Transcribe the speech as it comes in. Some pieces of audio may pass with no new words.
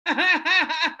Good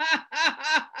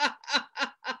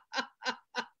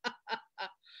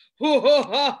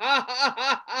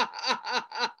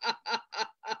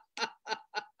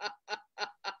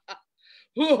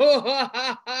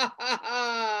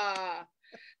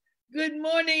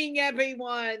morning,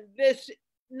 everyone. It's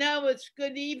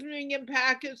good evening in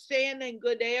Pakistan and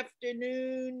good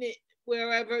afternoon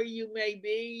wherever you may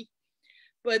be.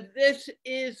 But this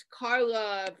is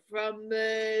Carla from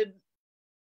the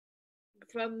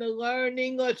Learn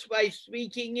English by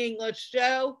Speaking English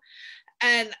show,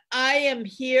 and I am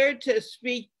here to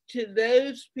speak to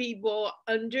those people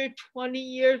under 20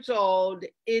 years old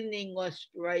in English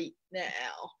right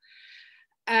now.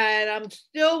 And I'm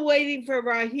still waiting for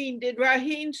Raheen. Did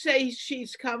Raheen say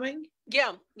she's coming?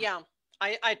 Yeah.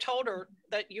 I told her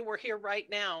that you were here right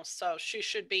now, so she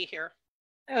should be here.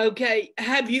 Okay.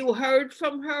 Have you heard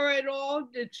from her at all?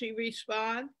 Did she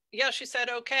respond? Yeah, she said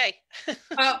okay.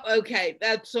 Oh, okay.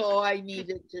 That's all I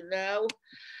needed to know.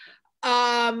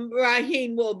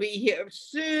 Raheen will be here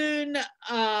soon,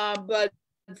 but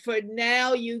for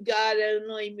now you got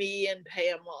only me and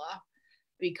Pamela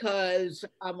because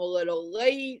I'm a little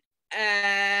late,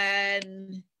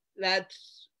 and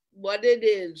that's what it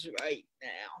is right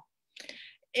now.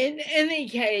 In any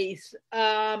case,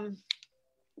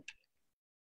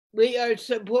 we are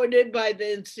supported by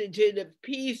the Institute of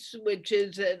Peace, which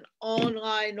is an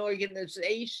online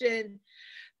organization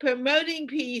promoting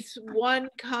peace one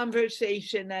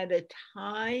conversation at a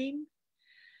time.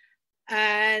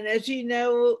 And as you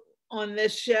know, on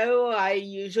this show, I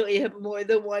usually have more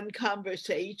than one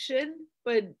conversation,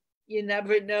 but you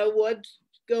never know what's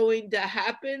going to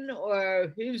happen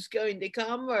or who's going to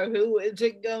come or who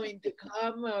isn't going to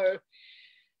come. Or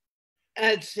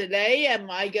as today, am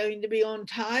I going to be on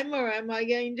time or am I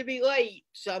going to be late?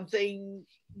 Something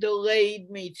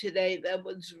delayed me today that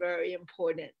was very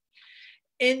important.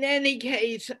 In any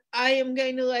case, I am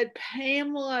going to let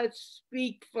Pamela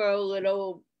speak for a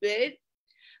little bit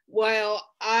while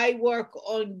I work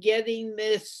on getting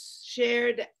this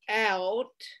shared out,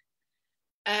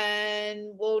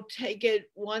 and we'll take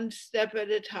it one step at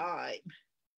a time.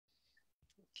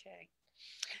 Okay.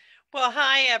 Well,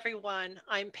 hi, everyone.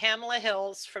 I'm Pamela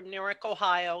Hills from Newark,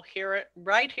 Ohio,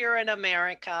 right here in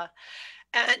America.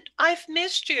 And I've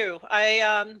missed you.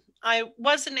 I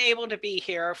wasn't able to be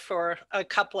here for a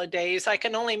couple of days. I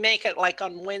can only make it like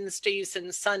on Wednesdays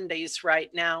and Sundays right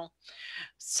now.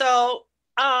 So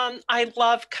I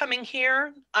love coming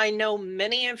here. I know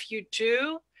many of you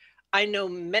do. I know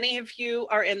many of you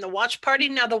are in the watch party.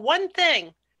 Now, the one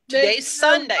thing, today's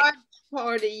Sunday. Watch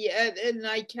party, and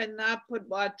I cannot put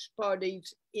watch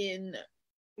parties in.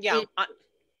 Yeah,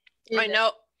 I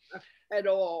know. At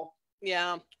all.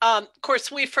 Yeah. Of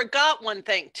course, we forgot one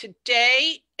thing.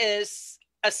 Today is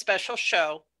a special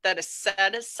show that is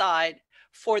set aside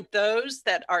for those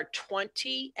that are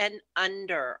 20 and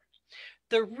under.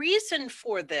 The reason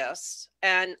for this,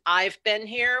 and I've been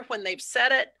here when they've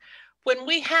said it, when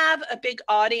we have a big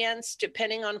audience,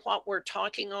 depending on what we're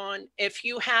talking on, if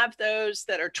you have those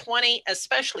that are 20,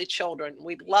 especially children,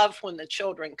 we love when the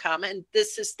children come, and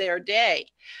this is their day,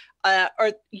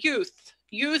 or youth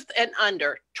and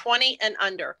under, 20 and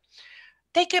under,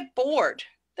 they get bored.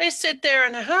 They sit there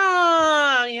and,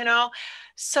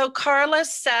 So Carla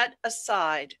set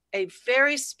aside a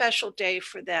very special day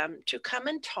for them to come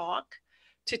and talk,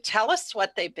 to tell us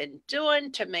what they've been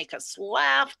doing, to make us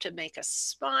laugh, to make us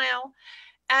smile,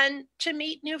 and to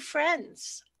meet new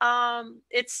friends.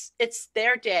 It's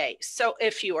their day. So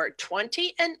if you are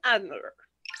 20 and under,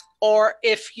 or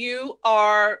if you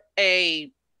are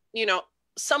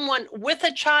someone with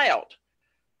a child,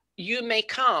 you may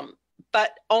come,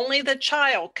 but only the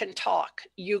child can talk.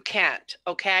 You can't,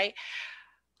 okay?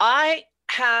 I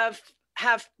have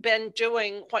been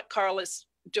doing what Carla's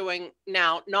doing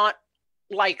now, not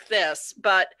like this,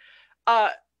 but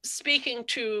speaking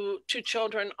to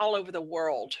children all over the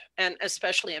world, and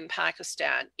especially in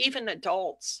Pakistan, even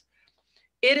adults.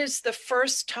 It is the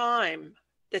first time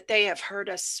that they have heard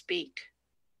us speak.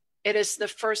 It is the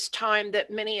first time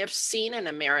that many have seen an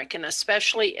American,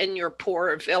 especially in your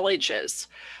poorer villages.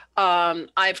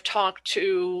 I've talked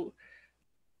to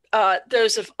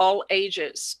those of all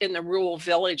ages in the rural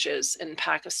villages in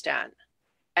Pakistan.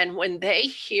 And when they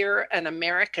hear an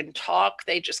American talk,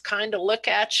 they just kind of look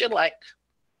at you like,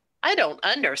 I don't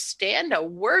understand a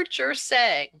word you're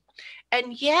saying.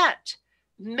 And yet,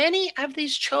 many of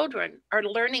these children are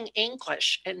learning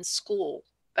English in school,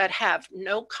 but have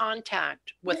no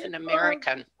contact with an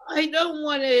American. I don't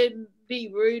want to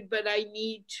be rude, but I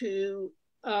need to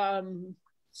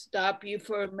stop you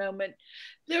for a moment.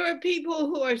 There are people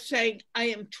who are saying, I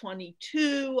am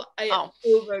 22, I am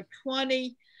over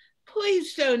 20.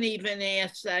 Please don't even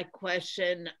ask that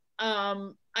question.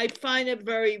 I find it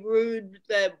very rude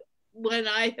that when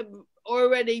I have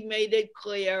already made it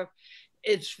clear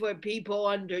it's for people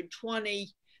under 20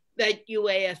 that you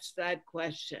ask that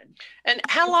question. And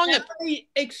how long? Ellie,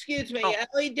 excuse me,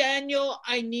 Ellie Daniel,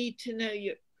 I need to know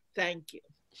you. Thank you.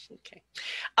 Okay.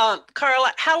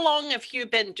 Carla, how long have you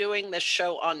been doing this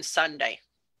show on Sunday?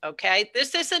 Okay,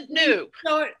 this isn't new.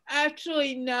 No,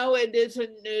 actually, no, it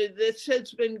isn't new. This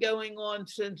has been going on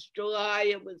since July.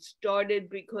 It was started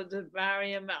because of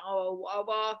Mariam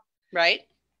Alawawa. Right.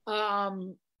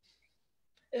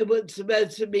 It was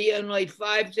supposed to be only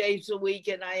 5 days a week,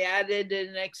 and I added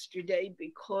an extra day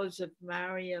because of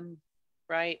Mariam.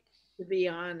 Right. To be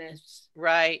honest.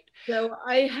 Right. So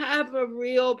I have a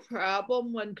real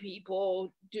problem when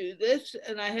people do this,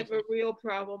 and I have a real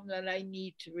problem that I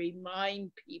need to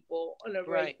remind people on a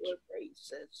regular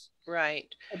basis. Right.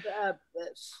 About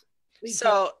this.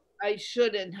 So I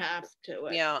shouldn't have to.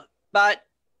 Yeah, but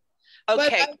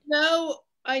okay. But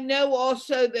I know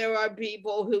also there are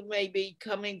people who may be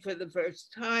coming for the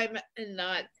first time and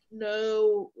not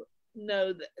know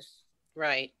this.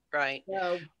 Right, right.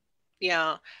 So,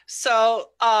 yeah. So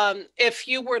if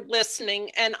you were listening,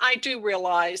 and I do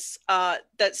realize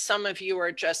that some of you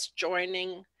are just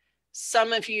joining,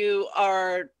 some of you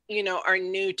are, are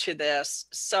new to this.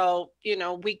 So,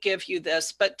 we give you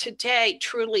this, but today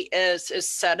truly is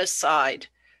set aside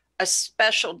a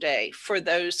special day for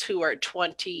those who are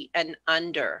 20 and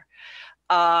under.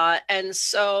 And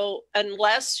so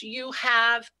unless you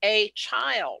have a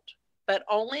child, but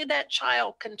only that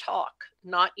child can talk,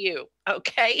 not you,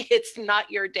 okay? It's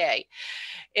not your day.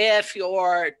 If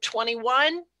you're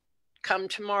 21, come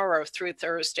tomorrow through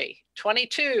Thursday.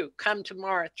 22, come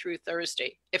tomorrow through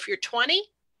Thursday. If you're 20,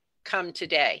 come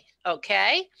today,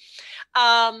 okay?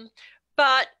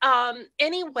 But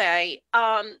anyway,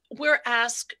 we're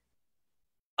asked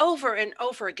over and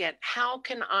over again, how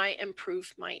can I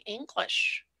improve my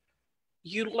English?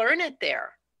 You learn it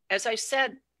there. As I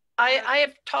said, I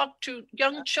have talked to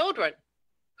young children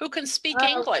who can speak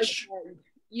English. Okay.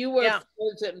 You were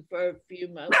frozen for a few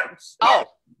moments.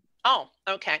 Oh,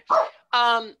 okay.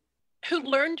 Who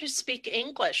learned to speak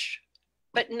English,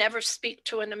 but never speak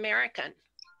to an American,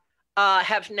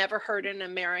 have never heard an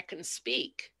American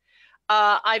speak.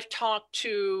 I've talked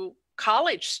to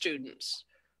college students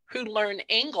who learn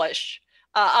English.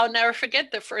 I'll never forget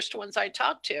the first ones I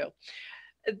talked to.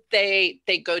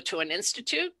 They go to an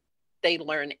institute, they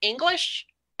learn English,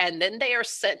 and then they are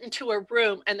sent into a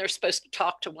room and they're supposed to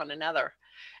talk to one another.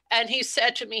 And he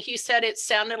said to me, it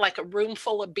sounded like a room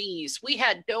full of bees. We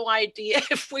had no idea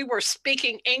if we were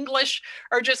speaking English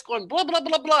or just going blah, blah,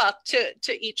 blah, blah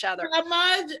to each other.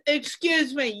 Ahmad,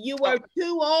 excuse me, you are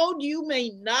too old. You may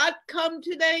not come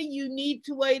today. You need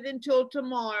to wait until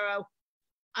tomorrow.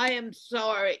 I am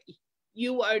sorry.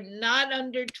 You are not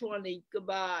under 20.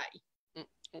 Goodbye.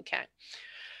 Okay.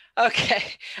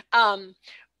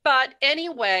 But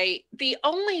anyway, the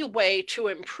only way to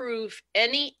improve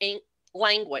any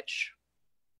language,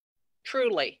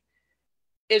 truly,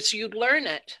 is you learn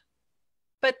it,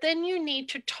 but then you need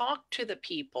to talk to the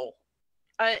people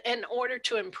in order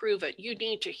to improve it. You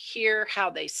need to hear how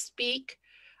they speak.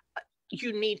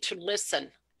 You need to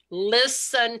listen.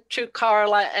 Listen to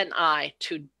Carla and I.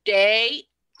 Today's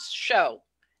show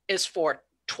is for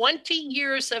 20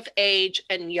 years of age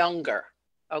and younger,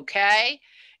 okay?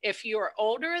 If you're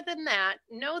older than that,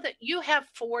 know that you have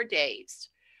 4 days.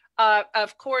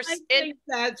 Of course, I think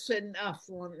that's enough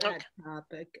on that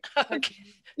topic.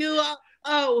 Okay.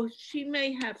 She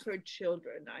may have her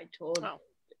children. I told her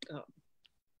to go.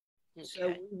 Okay. So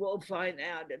we will find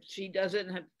out. If she doesn't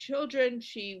have children,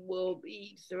 she will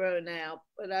be thrown out.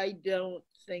 But I don't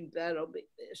think that'll be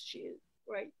the issue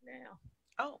right now.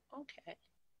 Oh, okay.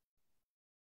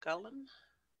 Gullum?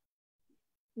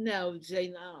 No,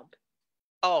 Zainab.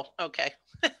 Oh, okay.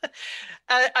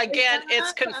 Again,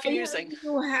 it's confusing.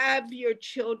 You have your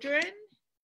children.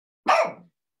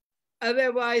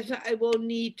 Otherwise, I will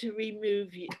need to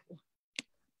remove you.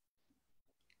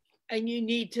 And you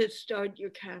need to start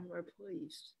your camera,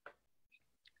 please.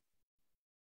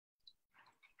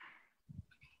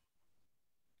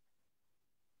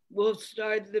 We'll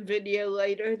start the video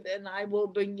later, then I will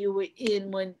bring you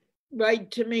in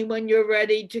write to me when you're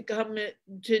ready to come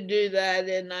to do that,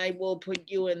 and I will put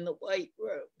you in the white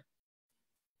room.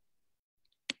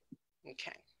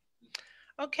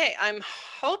 Okay, I'm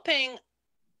hoping,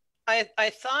 I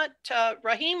thought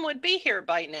Raheem would be here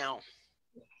by now.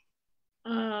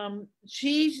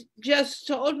 She's just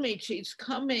told me she's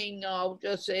coming. I'll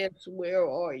just ask, where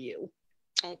are you?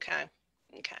 Okay.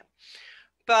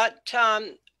 But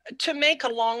to make a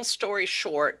long story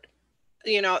short,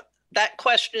 that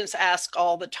question is asked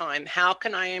all the time. How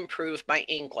can I improve my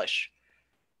English?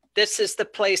 This is the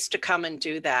place to come and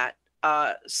do that.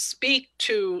 Speak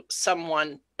to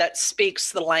someone that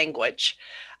speaks the language.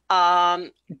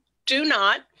 Do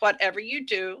not, whatever you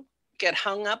do, get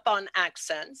hung up on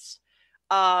accents.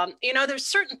 There's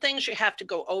certain things you have to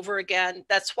go over again.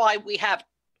 That's why we have,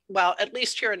 well, at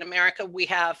least here in America, we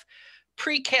have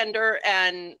pre-kinder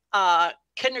and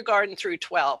kindergarten through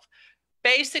 12.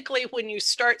 Basically, when you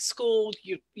start school,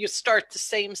 you start the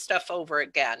same stuff over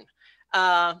again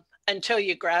until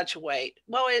you graduate.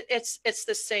 Well, it's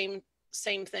the same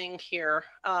thing here.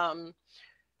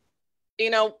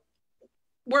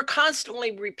 We're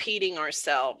constantly repeating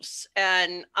ourselves,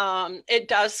 and it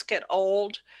does get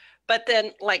old. But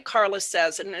then, like Carla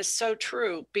says, and it's so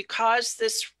true, because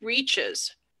this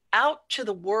reaches out to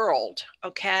the world,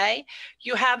 okay?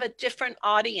 You have a different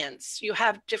audience. You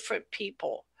have different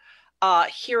people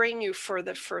hearing you for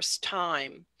the first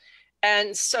time.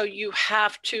 And so you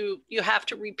have to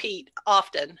repeat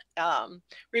often.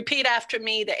 Repeat after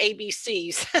me the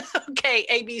ABCs. Okay,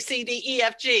 A, B, C, D, E,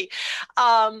 F, G.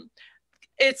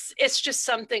 It's just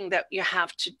something that you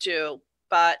have to do.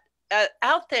 But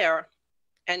out there,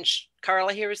 and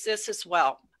Carla hears this as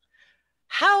well.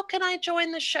 How can I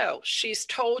join the show? She's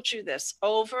told you this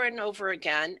over and over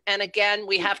again. And again,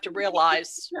 we have to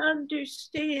realize.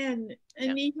 Understand.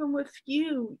 And even with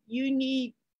you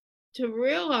need to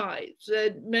realize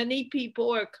that many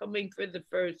people are coming for the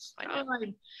first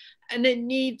time, and it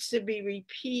needs to be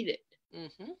repeated.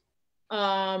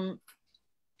 Mm-hmm.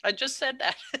 I just said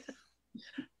that.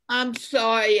 I'm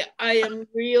sorry. I am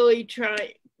really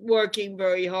working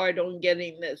very hard on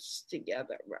getting this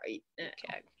together right now.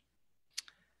 Okay.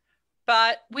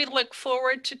 But we look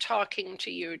forward to talking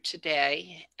to you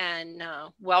today and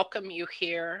welcome you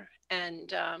here.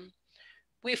 And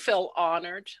we feel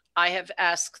honored. I have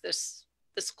asked this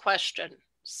question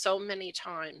so many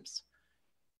times.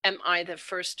 Am I the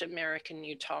first American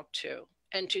you talk to?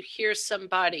 And to hear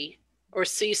somebody or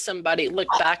see somebody look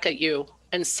back at you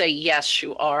and say, yes,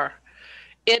 you are.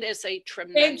 It is a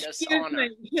tremendous honor.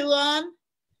 Hulan,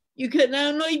 you can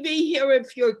only be here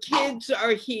if your kids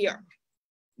are here.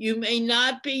 You may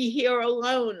not be here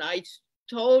alone. I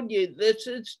told you this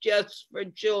is just for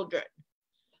children.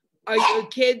 Are your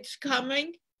kids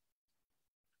coming?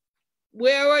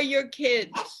 Where are your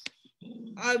kids?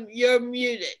 You're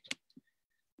muted.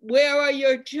 Where are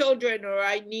your children, or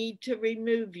I need to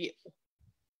remove you?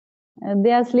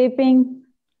 They are sleeping.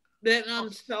 Then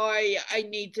I'm sorry, I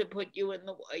need to put you in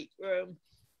the white room.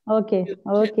 Okay, You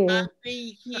okay. cannot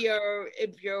be here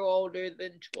if you're older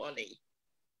than 20.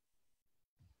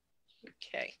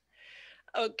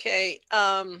 Okay.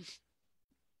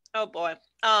 Oh boy.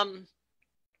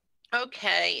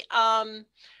 Okay.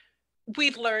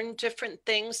 We've learned different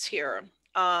things here.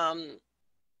 I'm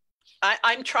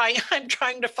trying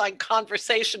to find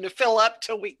conversation to fill up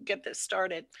till we can get this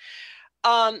started.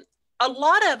 A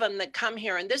lot of them that come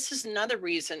here, and this is another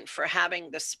reason for having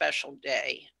this special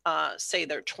day, say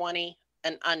they're 20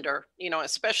 and under,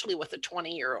 especially with the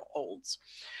 20-year-olds,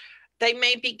 they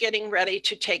may be getting ready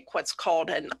to take what's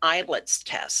called an IELTS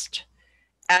test.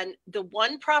 And the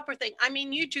one proper thing,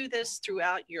 you do this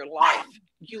throughout your life.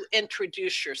 You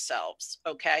introduce yourselves,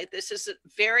 okay? This is a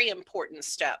very important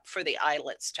step for the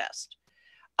IELTS test,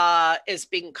 is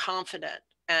being confident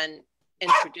and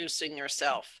introducing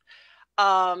yourself.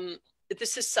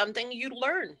 This is something you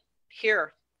learn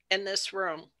here in this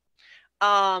room.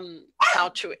 How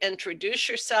to introduce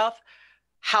yourself,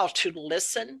 how to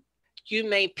listen. You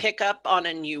may pick up on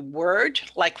a new word,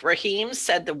 like Raheem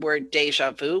said the word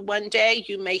deja vu one day.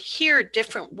 You may hear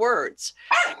different words,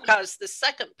 because the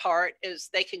second part is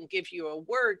they can give you a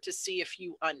word to see if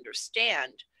you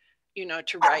understand,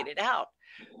 to write it out.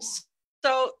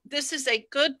 So this is a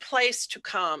good place to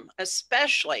come,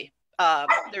 especially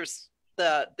there's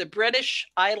the British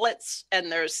IELTS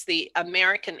and there's the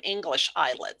American English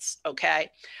IELTS, okay?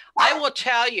 I will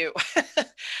tell you,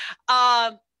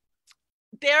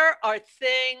 there are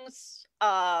things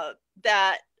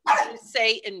that they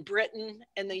say in Britain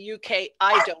and the UK,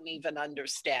 I don't even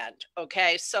understand,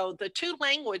 okay? So the two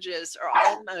languages are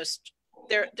almost,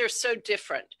 they're so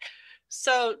different.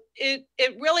 So it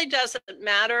really doesn't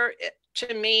matter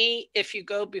to me if you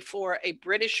go before a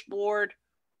British board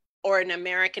or an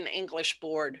American English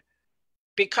board,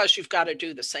 because you've got to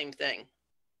do the same thing.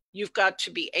 You've got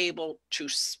to be able to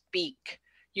speak.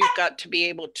 You've got to be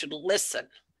able to listen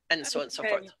and so on and so Okay,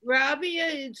 forth. Rabia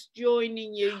is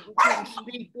joining you. You can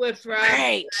speak with Rabia.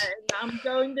 Great. And I'm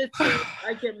going to see if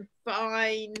I can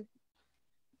find,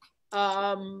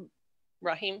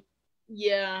 Rahim?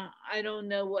 yeah, I don't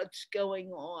know what's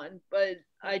going on, but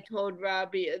I told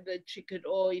Rabia that she could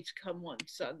always come on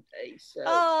Sunday. So.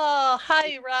 Oh,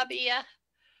 hi, Rabia.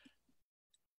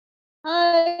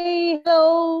 Hi,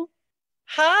 hello.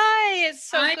 Hi, it's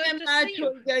so I good am to see you.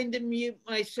 actually going to mute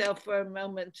myself for a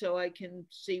moment so I can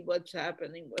see what's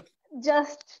happening with.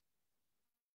 Just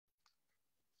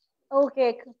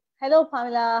okay. Hello,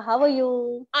 Pamela. How are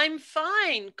you? I'm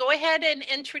fine. Go ahead and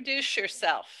introduce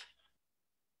yourself.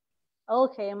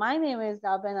 Okay, my name is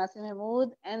Rabia Nasim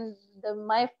Mahmood, and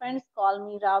my friends call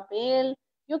me Rabel.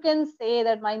 You can say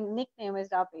that my nickname is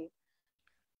Rabel.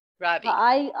 Rabi.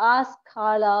 I asked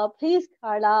Carla, please,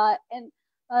 Carla, and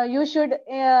you should,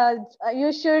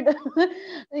 you should,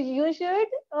 you should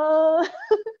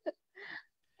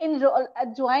enroll,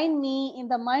 join me in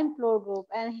the Mind Flow group.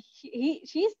 And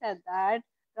she said that,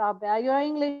 Rabia, your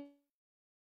English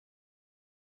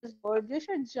is good. You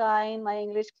should join my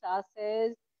English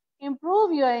classes,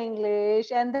 improve your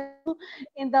English, and then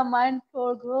in the Mind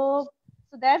Flow group.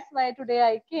 So that's why today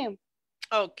I came.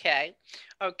 Okay.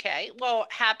 Okay. Well,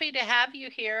 happy to have you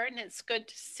here, and it's good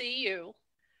to see you.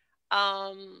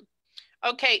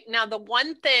 Okay. Now, the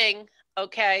one thing,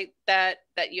 okay, that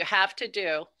you have to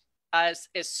do is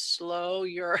slow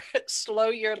your slow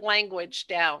your language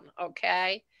down.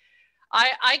 Okay.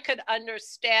 I could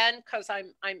understand because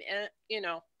I'm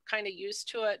kind of used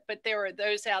to it, but there are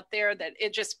those out there that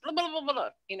it just blah, blah, blah, blah,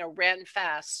 ran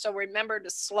fast. So remember to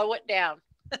slow it down.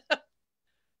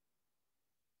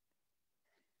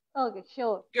 Okay,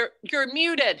 sure. You're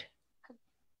muted.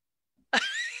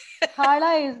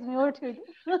 Carla is muted.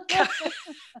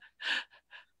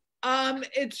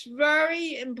 It's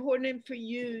very important for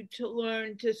you to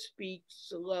learn to speak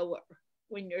slower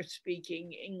when you're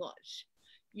speaking English.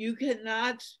 You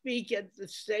cannot speak at the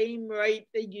same rate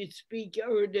that you speak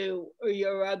Urdu or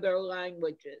your other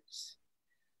languages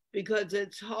because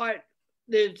it's hard.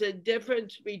 There's a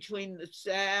difference between the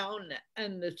sound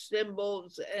and the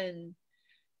symbols, and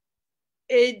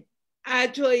it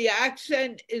actually,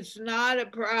 accent is not a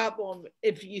problem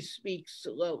if you speak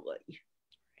slowly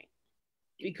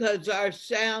because our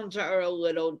sounds are a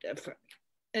little different,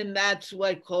 and that's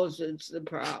what causes the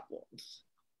problems.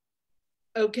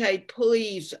 Okay,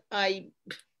 please. Okay.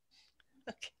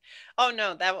 Oh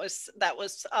no, that was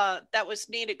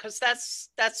needed because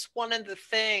that's one of the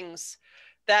things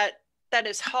that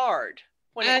is hard.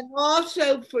 And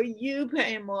also for you,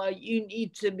 Pamela, you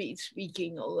need to be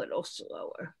speaking a little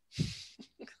slower.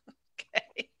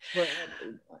 Okay. For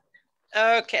everyone.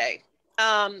 Okay.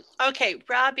 Okay,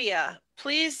 Rabia,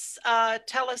 please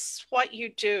tell us what you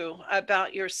do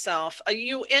about yourself.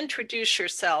 You introduce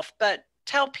yourself, but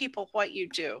tell people what you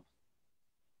do.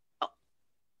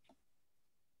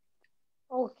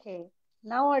 Okay.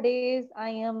 Nowadays, I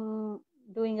am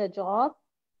doing a job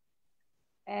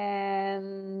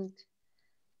and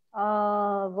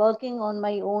working on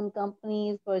my own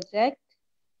company's project.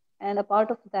 And a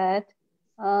part of that,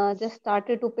 just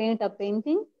started to paint a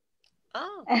painting.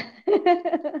 Oh.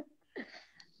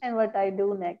 And what I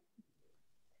do next.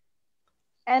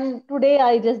 And today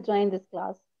I just joined this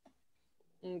class.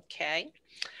 Okay.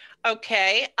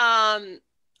 Okay.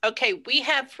 Okay, we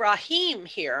have Rahim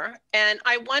here, and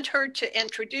I want her to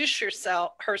introduce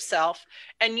herself,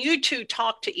 and you two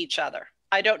talk to each other.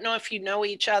 I don't know if you know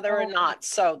each other or not,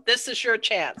 so this is your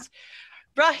chance.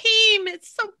 Rahim,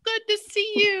 it's so good to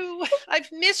see you.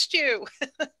 I've missed you.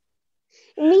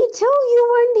 Me too. You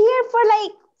weren't here for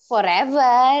like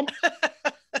forever.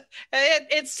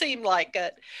 It seemed like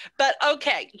it. But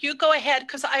okay, you go ahead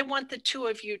because I want the two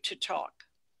of you to talk.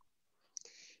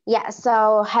 Yeah,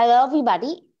 so hello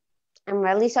everybody. I'm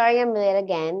really sorry I'm late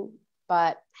again,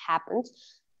 but happens.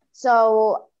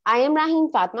 So I am Rahim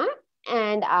Fatma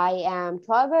and I am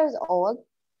 12 years old.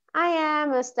 I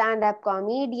am a stand-up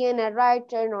comedian, a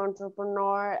writer, an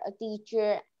entrepreneur, a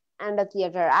teacher, and a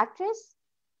theater actress.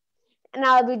 And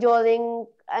I'll be joining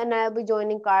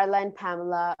Carla and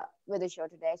Pamela with the show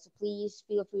today. So please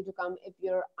feel free to come if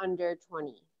you're under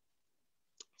 20.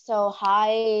 So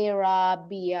hi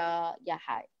Rabia. Yeah,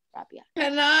 hi Rabia.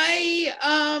 Can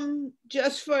I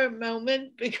just for a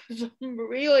moment, because I'm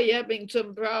really having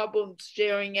some problems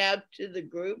sharing out to the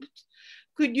groups,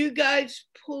 could you guys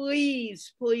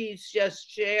please just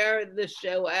share the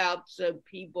show out so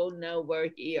people know we're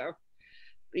here?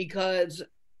 Because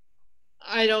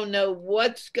I don't know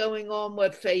what's going on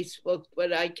with Facebook,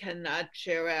 but I cannot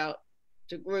share out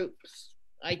to groups.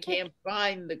 I can't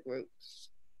find the groups.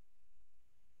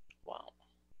 Wow.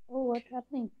 Oh, what's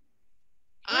happening?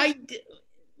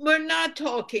 We're not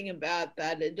talking about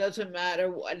that. It doesn't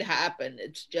matter what happened.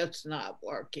 It's just not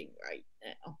working right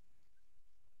now.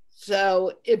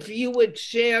 So if you would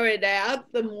share it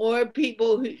out, the more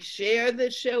people who share the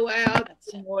show out,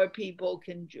 the more people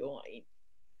can join.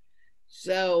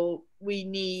 So I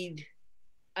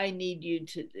need you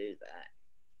to do that.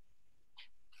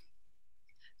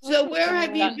 So Okay, where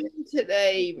have you Carla. been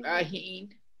today, Raheen?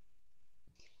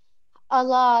 A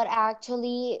lot,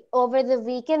 actually. Over the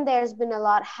weekend, there's been a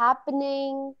lot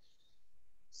happening.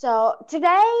 So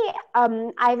today,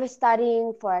 I was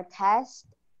studying for a test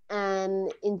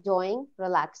and enjoying,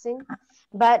 relaxing.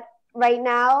 But right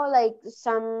now, like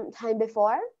some time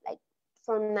before, like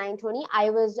from 9:20, I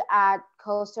was at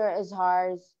Koster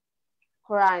Izhar's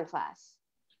Quran class.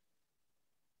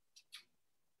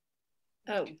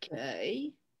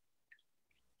 Okay.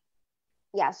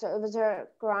 Yeah, so it was her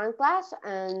Quran class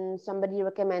and somebody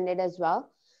recommended as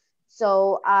well.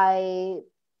 So I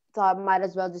thought might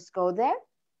as well just go there.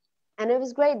 And it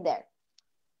was great there.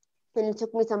 And it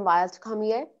took me some while to come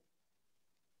here.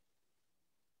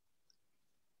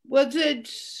 Was it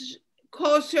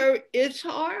Koser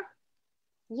Ishar?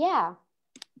 Yeah.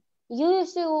 You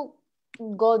used to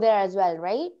go there as well,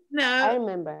 right? No, I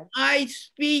remember. we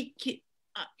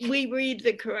read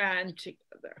the Quran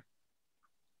together.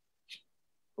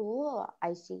 Oh,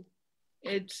 I see.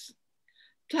 It's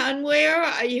Tanwir,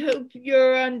 I hope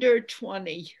you're under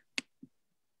 20.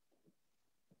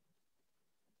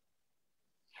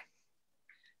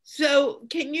 So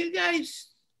can you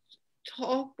guys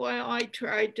talk while I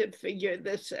try to figure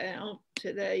this out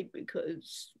today?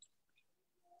 Because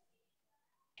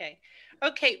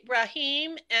Okay,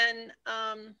 Rahim and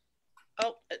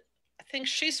I think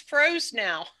she's froze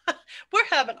now. We're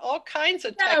having all kinds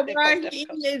of technical Rahim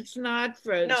difficulties. is not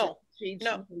frozen. No, She's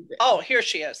no. moving. Oh, here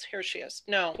she is. Here she is.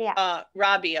 No, Yeah.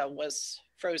 Rabia was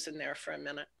frozen there for a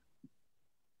minute.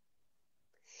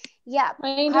 Yeah, My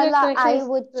internet Carla, connection I is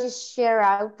would just share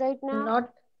out right now.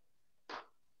 not.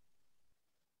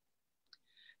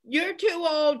 You're too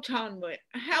old, Tanwir.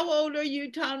 How old are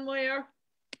you, Tanwir?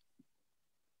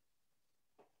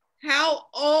 How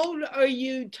old are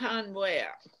you, Tanwir?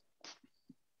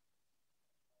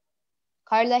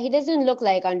 Carla, he doesn't look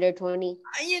like under 20.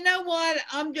 You know what?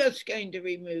 I'm just going to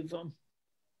remove him.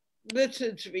 This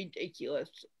is ridiculous.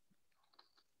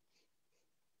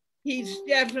 He's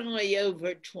definitely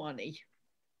over 20.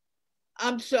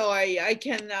 I'm sorry, I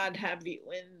cannot have you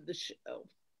in the show.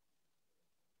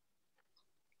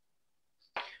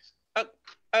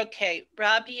 Okay,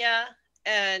 Rabia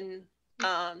and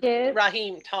Yes.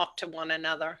 Rahim talk to one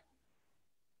another.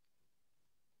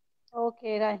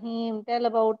 Okay, Rahim, tell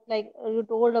about, like you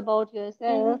told about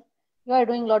yourself. You are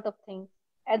doing a lot of things.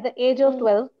 At the age of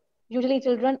 12, usually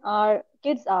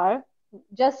kids are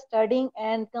just studying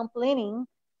and complaining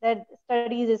that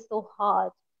studies is so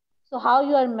hard. So how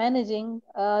you are managing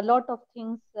a lot of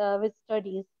things with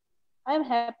studies? I'm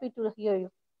happy to hear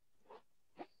you.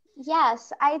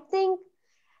 Yes, I think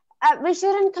we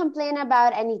shouldn't complain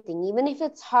about anything. Even if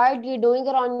it's hard, you're doing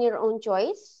it on your own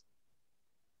choice.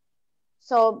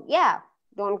 So, yeah,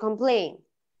 don't complain.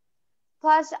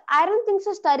 Plus, I don't think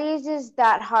so studies is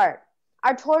that hard.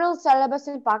 Our total syllabus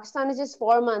in Pakistan is just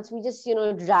 4 months. We just,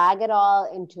 drag it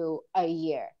all into a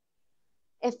year.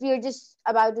 If you're just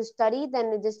about to study, then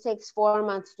it just takes 4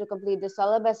 months to complete the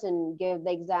syllabus and give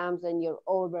the exams and you're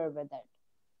over with it.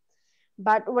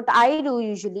 But what I do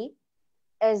usually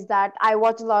is that I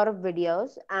watch a lot of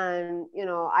videos and,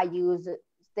 I use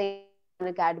things on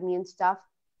Academy and stuff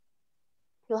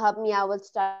to help me out with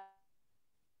study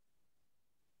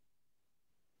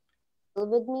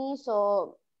with me.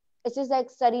 So it's just like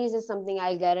studies is something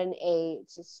I get an A,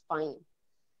 it's just fine.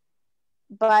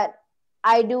 But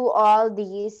I do all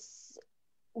these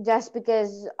just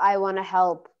because I want to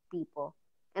help people.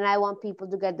 And I want people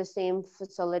to get the same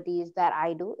facilities that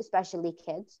I do, especially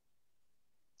kids.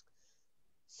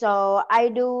 So I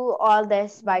do all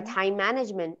this by time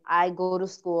management. I go to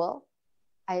school.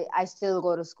 I still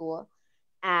go to school.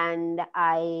 And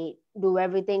I do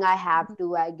everything I have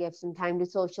to. I give some time to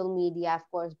social media, of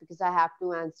course, because I have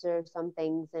to answer some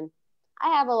things. And I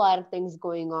have a lot of things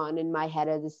going on in my head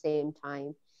at the same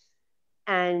time.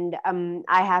 And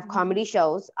I have comedy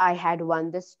shows. I had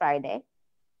one this Friday.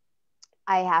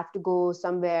 I have to go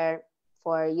somewhere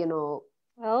for,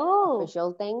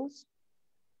 official things.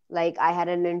 Like I had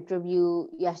an interview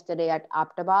yesterday at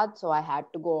Aptabad, so I had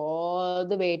to go all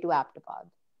the way to Aptabad.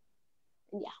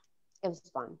 And yeah, it was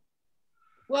fun.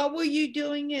 What were you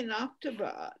doing in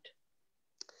Aptabad?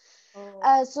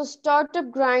 So Startup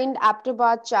Grind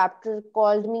Aptabad chapter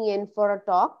called me in for a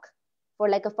talk for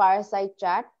like a fireside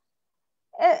chat.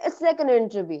 It's like an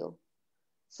interview.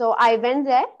 So I went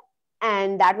there,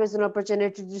 and that was an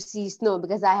opportunity to see snow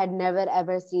because I had never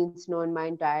ever seen snow in my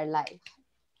entire life.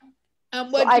 And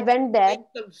So what I did you went there. think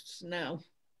of snow?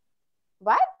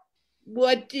 What?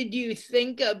 What did you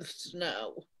think of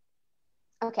snow?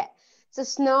 Okay. So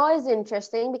snow is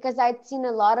interesting because I'd seen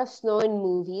a lot of snow in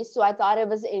movies. So I thought it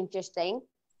was interesting.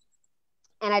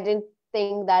 And I didn't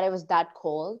think that it was that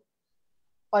cold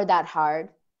or that hard.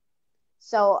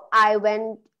 So I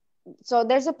went. So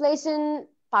there's a place in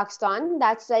Pakistan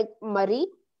that's like Murree.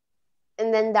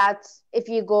 And then that's, if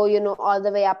you go, all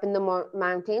the way up in the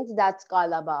mountains, that's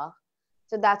Kalabagh.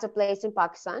 So that's a place in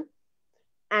Pakistan.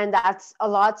 And that's a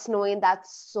lot snowy, and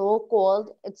that's so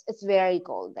cold. It's very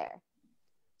cold there.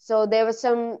 So there was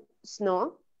some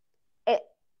snow.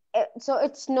 So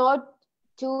it snowed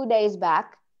 2 days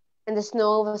back, and the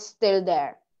snow was still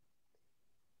there.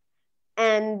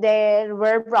 And there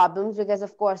were problems because,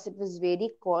 of course, it was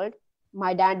very cold.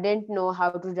 My dad didn't know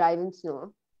how to drive in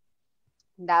snow.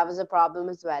 That was a problem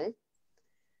as well.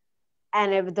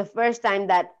 And it was the first time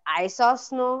that I saw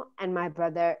snow, and my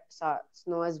brother saw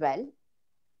snow as well.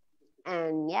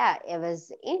 And yeah, it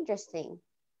was interesting.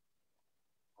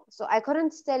 So I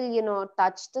couldn't still,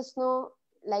 touch the snow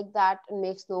like that and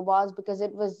make snowballs because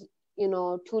it was,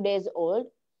 2 days old,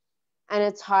 and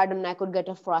it's hard and I could get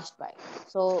a frostbite.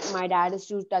 So my dad is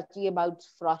too touchy about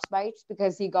frostbites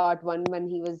because he got one when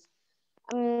he was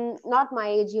not my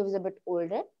age, he was a bit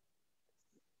older.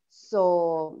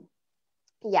 So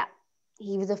yeah,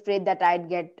 he was afraid that I'd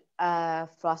get a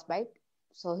frostbite,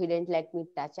 so he didn't let me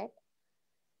touch it.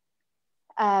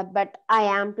 But I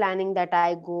am planning that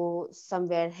I go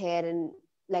somewhere here in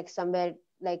somewhere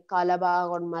like Kalabagh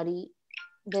or Murree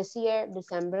this year,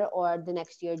 December, or the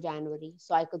next year, January,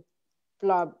 so I could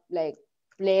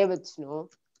play with snow.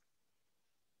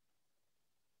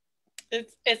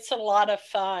 It's a lot of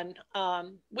fun.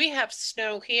 We have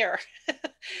snow here,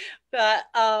 but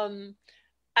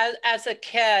as a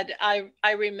kid,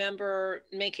 I remember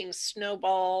making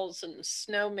snowballs and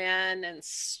snowmen and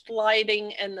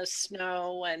sliding in the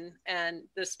snow and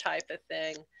this type of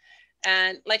thing.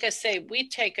 And like I say, we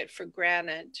take it for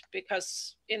granted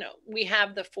because, we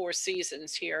have the 4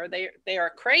 seasons here. They are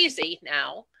crazy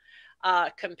now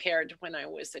compared to when I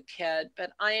was a kid.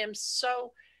 But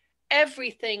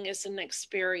everything is an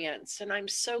experience. And I'm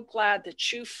so glad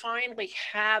that you finally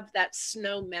have that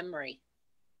snow memory.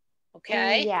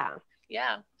 Okay. Yeah.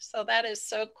 Yeah. So that is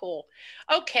so cool.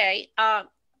 Okay.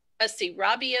 Let's see.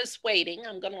 Robbie is waiting.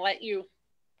 I'm going to let you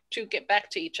two get back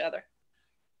to each other.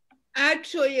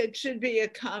 Actually, it should be a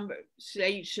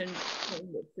conversation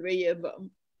between the 3 of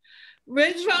them.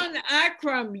 Rizwan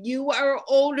Akram, you are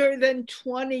older than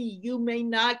 20. You may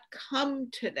not come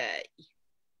today.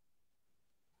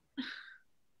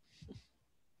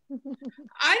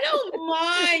 I don't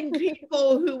mind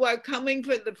people who are coming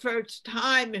for the first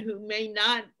time who may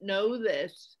not know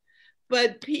this,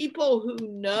 but people who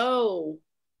know,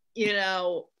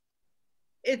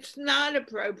 it's not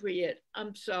appropriate.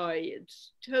 I'm sorry.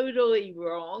 It's totally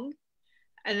wrong,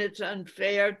 and it's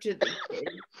unfair to the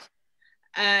kids.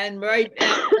 And right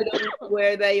now, I don't know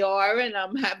where they are, and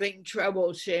I'm having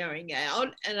trouble sharing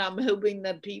out, and I'm hoping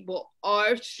that people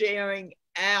are sharing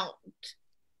out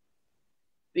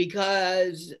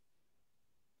because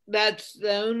that's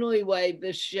the only way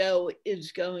the show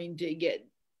is going to get,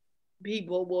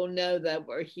 people will know that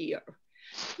we're here.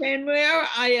 Tanwir,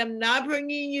 I am not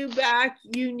bringing you back.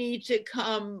 You need to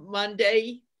come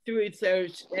Monday through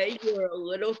Thursday. You're a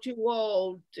little too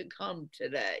old to come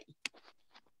today.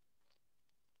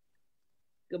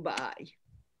 Goodbye.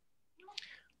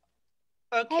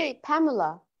 Okay. Hey,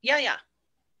 Pamela. Yeah.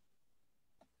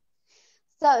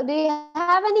 So do you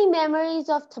have any memories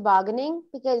of tobogganing?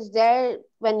 Because there,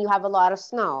 when you have a lot of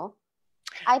snow,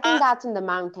 I think that's in the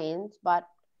mountains, but.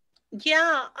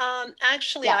 Yeah,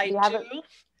 actually I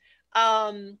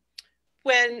do.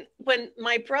 When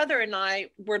my brother and I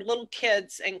were little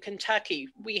kids in Kentucky,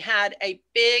 we had a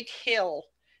big hill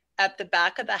at the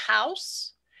back of the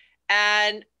house.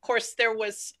 And of course there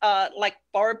was like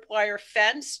barbed wire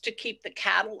fence to keep the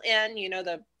cattle in,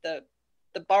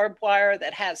 the barbed wire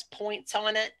that has points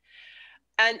on it.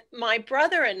 And my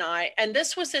brother and I, and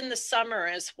this was in the summer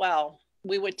as well,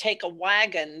 we would take a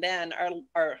wagon then,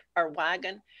 our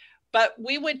wagon, but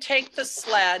we would take the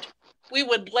sled, we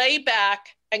would lay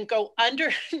back and go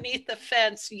underneath the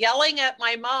fence yelling at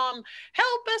my mom,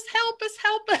 help us, help us,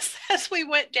 help us, as we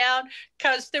went down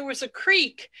because there was a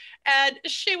creek and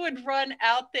she would run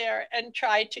out there and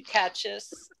try to catch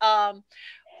us.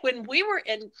 When we were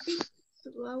in,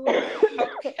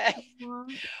 okay.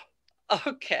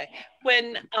 Okay.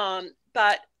 When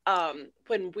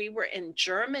we were in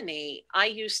Germany, I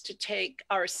used to take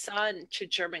our son to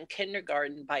German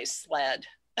kindergarten by sled.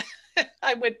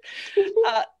 I would,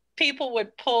 people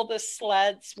would pull the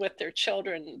sleds with their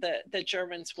children. The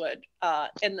Germans would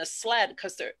in the sled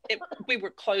because we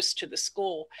were close to the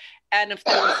school, and if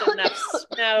there was enough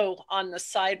snow on the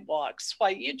sidewalks,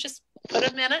 why you just put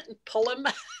them in it and pull them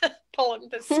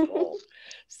to school.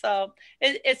 So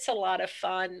it's a lot of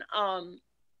fun.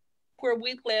 Where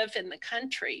we live in the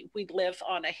country, we live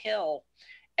on a hill,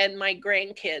 and my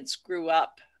grandkids grew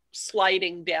up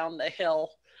sliding down the hill,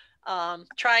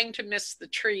 trying to miss the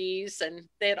trees, and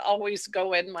they'd always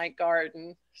go in my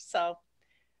garden. So,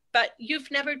 but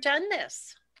you've never done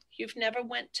this. You've never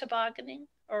went tobogganing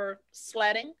or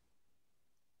sledding?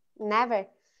 Never.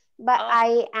 But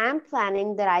I am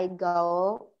planning that I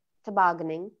go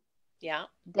tobogganing. Yeah.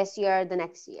 This year, the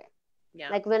next year. Yeah.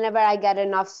 Like whenever I get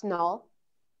enough snow,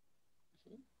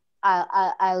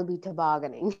 I'll be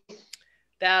tobogganing.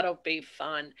 That'll be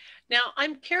fun. Now,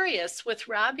 I'm curious with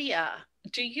Rabia,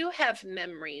 do you have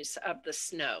memories of the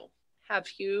snow? Have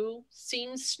you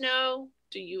seen snow?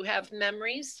 Do you have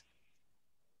memories?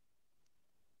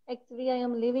 Actually, I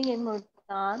am living in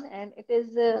Multan, and it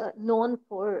is known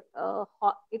for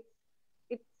its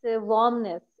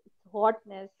warmness, its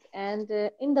hotness, and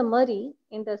in the Murray,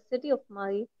 in the city of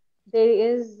Murray, there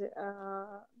is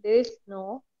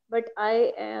snow, but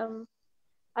I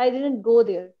didn't go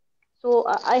there, so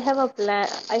I have a plan.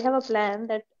 I have a plan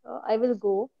that I will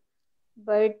go,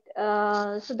 but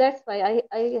so that's why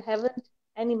I haven't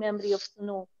any memory of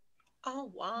snow. Oh,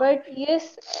 wow. But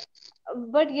yes,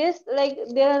 like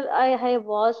there I have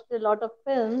watched a lot of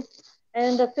films,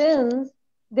 and in the films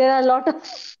there are a lot of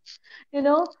you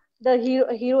know the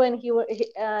heroine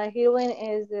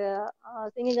is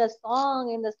singing a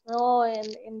song in the snow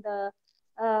and in the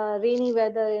rainy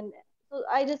weather, and so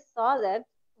I just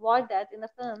watch that in the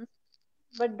films,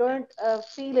 but don't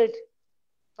feel it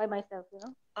by myself,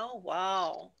 Oh,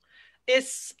 wow.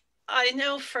 I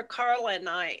know for Carla and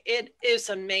I, it is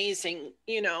amazing.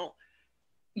 You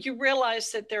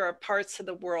realize that there are parts of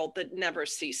the world that never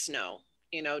see snow,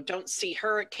 don't see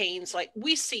hurricanes. Like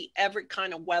we see every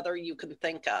kind of weather you can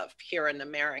think of here in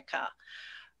America.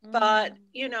 But,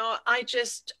 I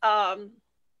just, I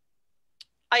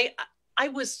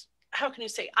was, how can you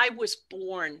say, I was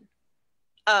born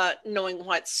knowing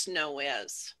what snow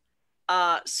is.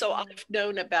 So I've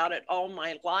known about it all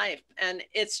my life. And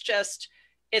it's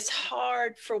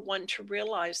hard for one to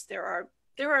realize there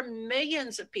are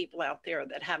millions of people out there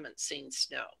that haven't seen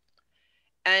snow.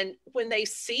 And when they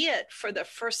see it for the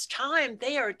first time,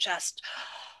 they are just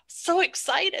so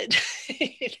excited,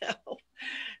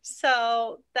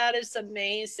 So that is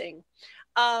amazing.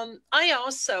 I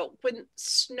also, when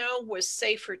snow was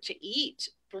safer to eat,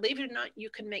 believe it or not, you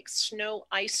can make snow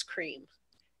ice cream.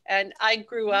 And I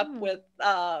grew up with,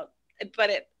 but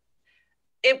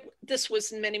this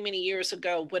was many, many years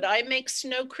ago. Would I make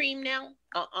snow cream now?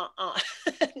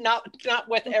 Not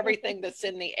with everything that's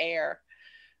in the air,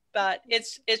 but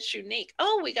it's unique.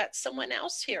 Oh, we got someone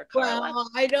else here, Carla. Well,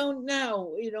 I don't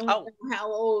know. You don't know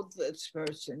how old this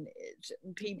person is.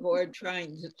 People are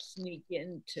trying to sneak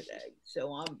in today,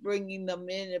 so I'm bringing them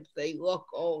in if they look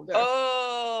older.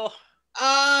 Oh.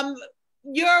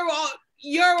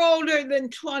 You're older than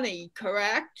 20,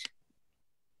 correct?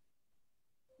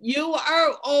 You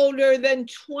are older than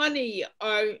 20,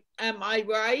 am I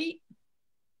right?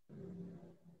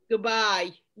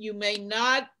 Goodbye. You may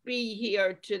not be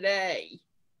here today.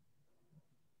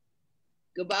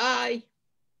 Goodbye.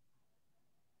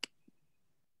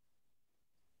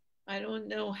 I don't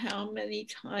know how many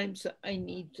times I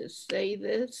need to say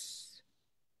this.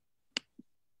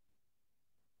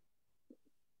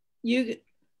 We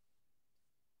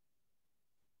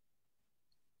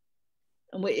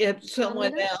have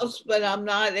someone else, but I'm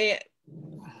not.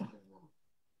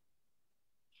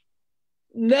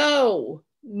 No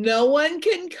one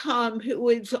can come who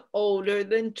is older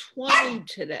than 20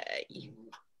 today.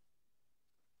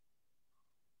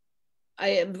 I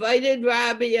invited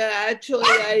Rabia.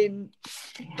 Actually,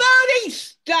 Bertie,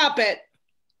 stop it.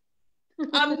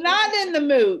 I'm not in the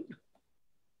mood.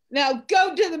 Now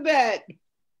go to the bed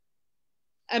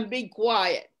and be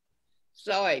quiet.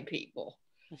 Sorry, people.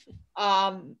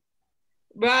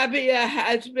 Rabia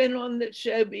has been on the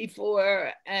show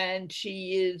before, and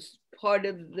she is part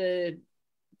of the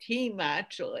team,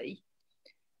 actually.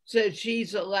 So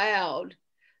she's allowed.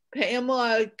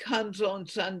 Pamela comes on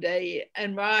Sunday,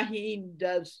 and Rahim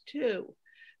does too.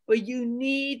 But you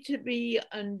need to be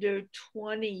under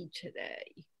 20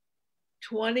 today.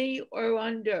 20 or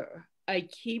under. I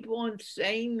keep on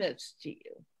saying this to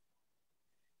you.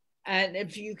 And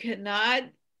if you cannot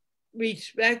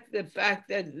respect the fact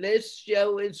that this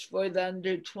show is for the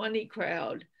under 20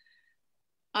 crowd,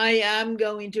 I am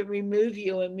going to remove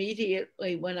you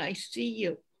immediately when I see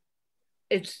you.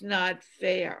 It's not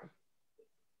fair.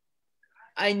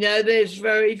 I know there's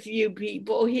very few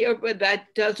people here, but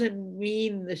that doesn't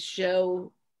mean the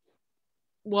show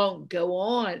won't go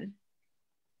on.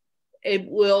 It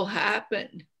will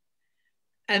happen.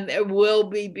 And there will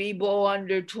be people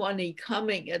under 20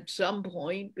 coming at some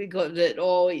point because it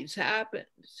always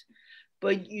happens.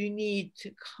 But you need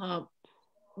to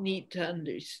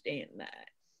understand that.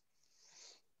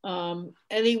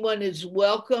 Anyone is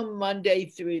welcome Monday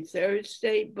through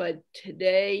Thursday, but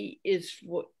today is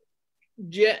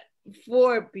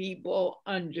for people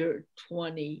under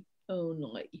 20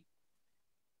 only.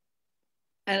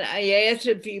 And I ask,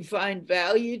 if you find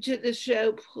value to the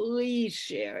show, please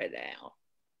share it out.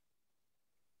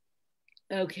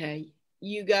 Okay,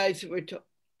 you guys were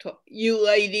you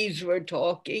ladies were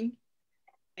talking.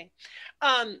 Okay.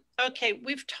 Okay,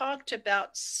 we've talked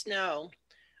about snow.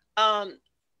 Rabia,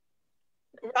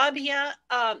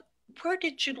 where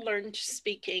did you learn to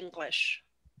speak English?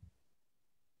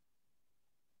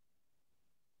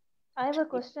 I have a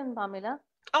question, Pamela.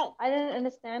 Oh, I didn't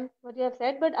understand what you have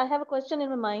said, but I have a question in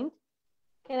my mind.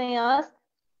 Can I ask?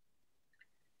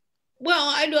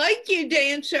 Well, I'd like you to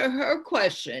answer her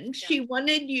question. She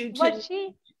wanted you to. But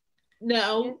she.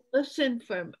 No, Yes. listen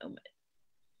for a moment.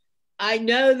 I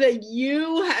know that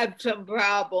you have some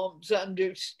problems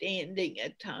understanding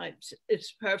at times.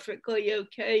 It's perfectly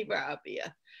okay,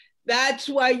 Rabia. That's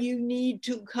why you need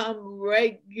to come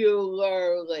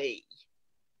regularly.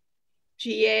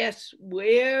 She asked,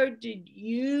 where did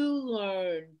you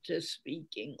learn to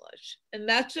speak English? And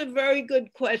that's a very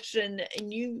good question.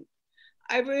 And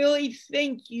I really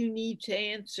think you need to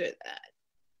answer that.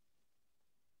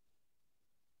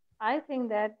 I think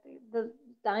that the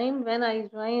time when I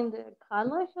joined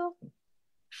Khala show,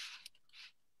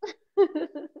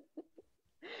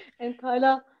 and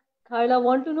Khala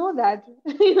want to know that,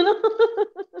 you know.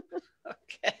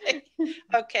 okay.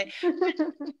 Okay.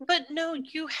 But no,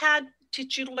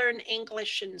 did you learn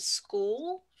English in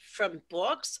school from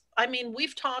books? I mean,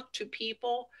 we've talked to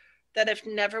people that have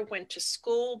never went to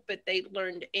school, but they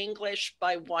learned English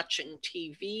by watching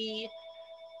TV,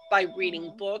 by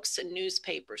reading books and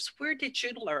newspapers. Where did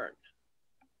you learn?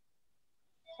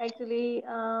 Actually,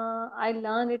 I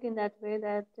learned it in that way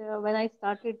that when I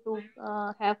started to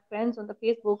have friends on the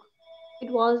Facebook, it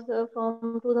was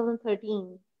from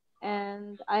 2013,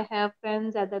 and I have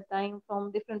friends at that time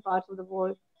from different parts of the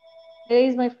world. There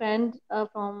is my friend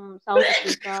from South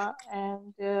Africa,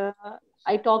 and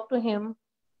I talk to him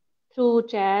through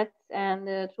chats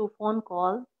and through phone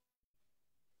call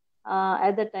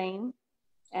at the time.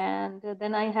 And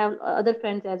then I have other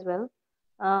friends as well.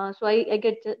 So I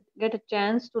get a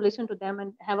chance to listen to them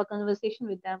and have a conversation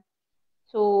with them.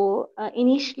 So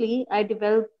initially, I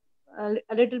developed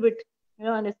a little bit,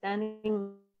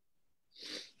 understanding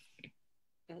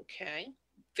Okay,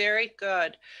 very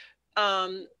good.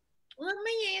 Let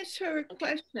me ask her a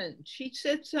question. She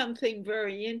said something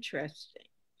very interesting.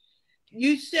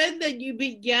 You said that you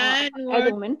began at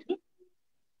the moment.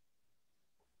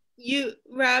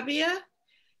 Rabia,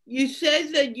 you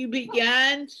said that you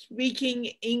began speaking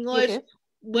English Yes.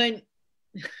 when.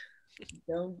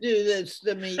 Don't do this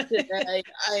to me today.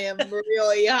 I am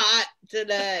really hot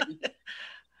today.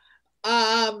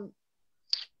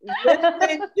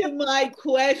 Listen to my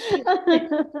question.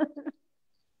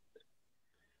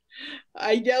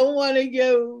 I don't want to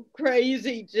go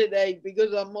crazy today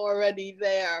because I'm already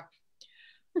there.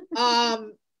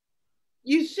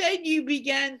 You said you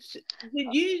began.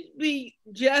 Did you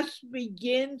just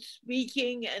begin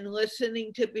speaking and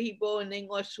listening to people in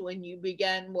English when you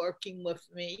began working with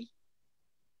me?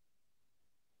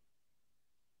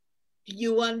 Do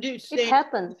you understand? It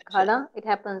happens, Khala. It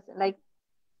happens. Like.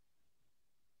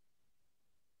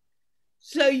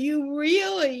 So you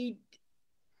really,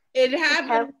 it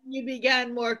happened when you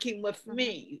began working with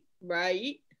me,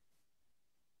 right?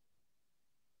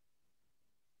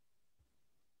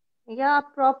 Yeah,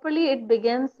 properly it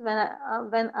begins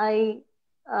when I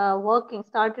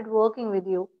started working with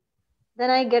you. Then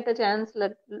I get a chance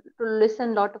to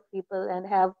listen lot of people and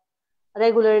have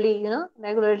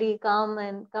regularly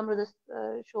come to this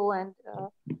show and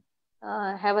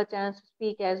have a chance to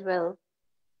speak as well.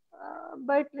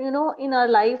 But in our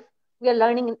life we are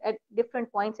learning at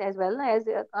different points as well, as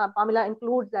Pamela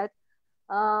includes that.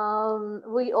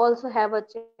 We also have a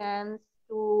chance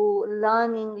to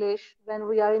learn English when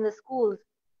we are in the schools,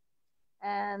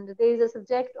 and there is a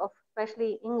subject of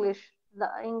especially English.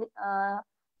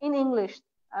 In English,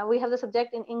 we have the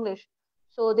subject in English,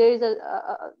 so there is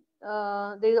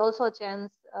also a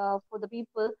chance for the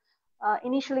people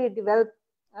initially develop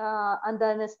the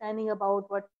understanding about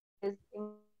what is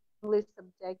English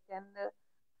subject and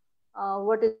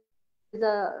what is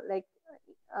the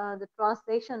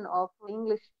translation of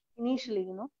English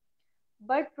initially,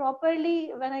 But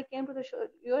properly, when I came to the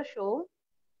your show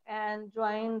and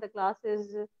joined the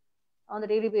classes on the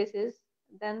daily basis,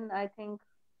 then I think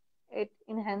it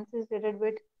enhances a little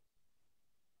bit.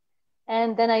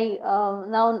 And then I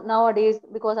nowadays,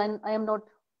 because I am not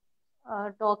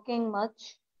talking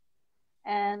much,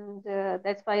 and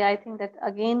that's why I think that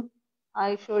again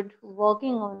I should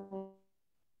working on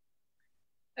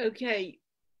it. Okay.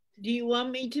 Do you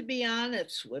want me to be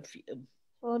honest with you?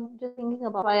 So just thinking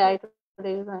about why I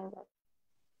today joined that.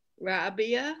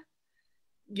 Rabia,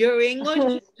 your English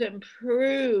has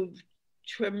improved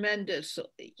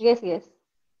tremendously. Yes, yes.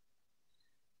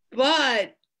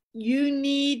 But you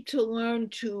need to learn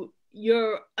to,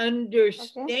 your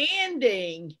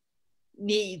understanding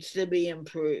needs to be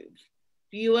improved.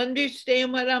 Do you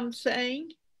understand what I'm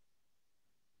saying?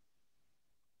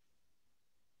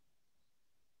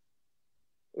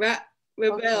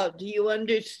 Rebel, do you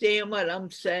understand what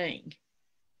I'm saying?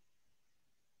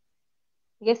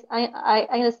 Yes, I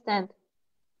understand.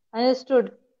 I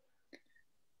understood.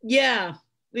 Yeah,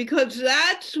 because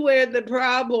that's where the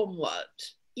problem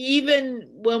was. Even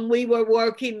when we were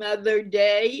working the other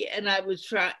day and I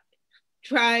was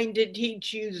trying to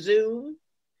teach you Zoom,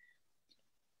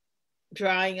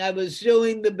 I was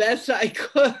doing the best I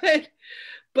could,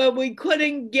 but we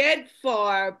couldn't get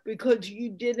far because you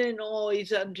didn't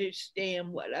always understand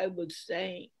what I was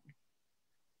saying.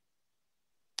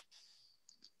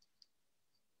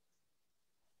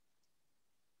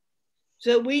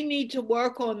 So we need to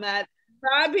work on that.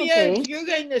 Rabia, if you're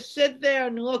going to sit there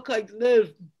and look like this,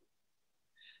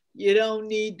 you don't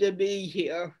need to be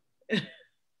here.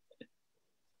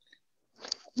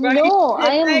 Right? No,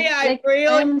 I am like, really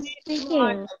I am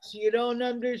speaking. You don't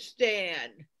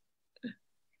understand.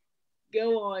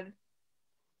 Go on.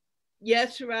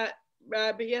 Yes,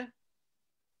 Rabia?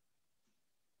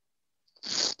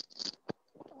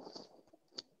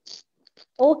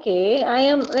 Okay, I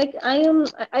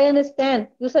understand.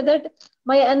 You said that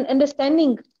my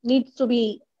understanding needs to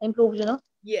be improved,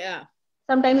 Yeah.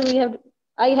 Sometimes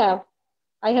I have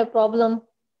problem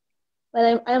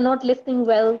when I'm not listening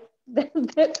well.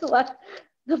 That's what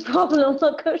the problem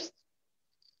occurs.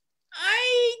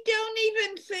 I don't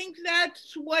even think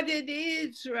that's what it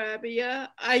is,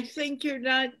 Rabia. I think you're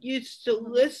not used to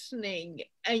listening,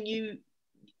 and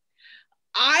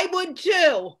I would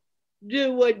too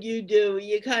do what you do.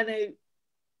 You kind of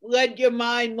let your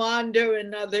mind wander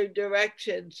in other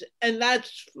directions, and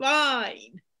that's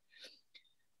fine.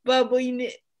 But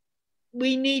we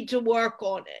need to work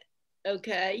on it,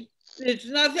 okay? There's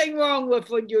nothing wrong with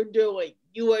what you're doing.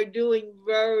 You are doing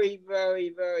very, very,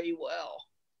 very well.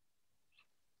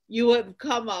 You have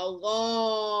come a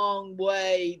long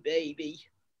way, baby.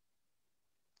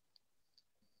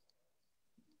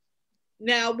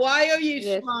 Now, why are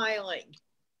you smiling?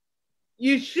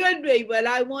 You should be, but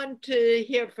I want to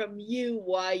hear from you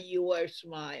why you are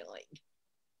smiling.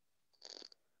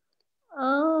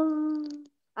 I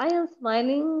am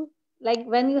smiling like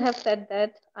when you have said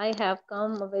that I have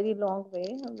come a very long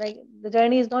way. Like the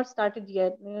journey is not started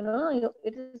yet,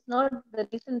 it is not the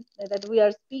recent that we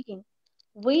are speaking.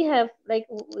 We have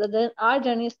our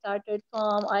journey started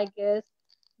from, I guess,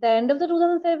 the end of the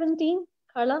 2017,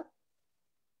 Carla.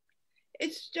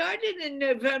 It started in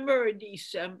November or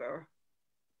December.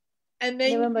 And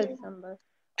then November, December.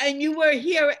 And you were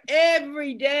here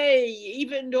every day,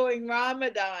 even during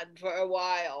Ramadan for a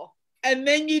while. And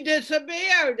then you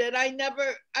disappeared and I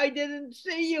didn't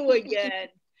see you again.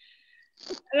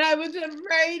 And I was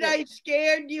afraid I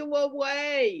scared you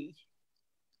away.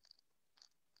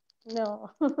 No.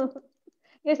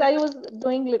 Yes, I was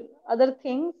doing other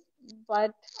things,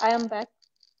 but I am back.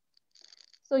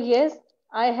 So yes,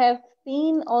 I have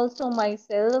seen also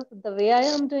myself, the way I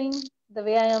am doing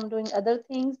other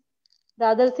things, the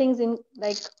other things in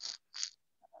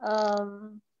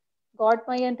got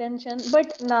my attention,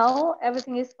 but now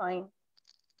everything is fine.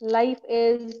 Life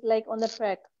is on the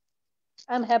track.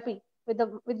 I'm happy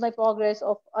with my progress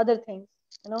of other things,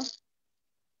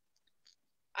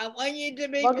 I want you to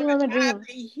be working on my dream.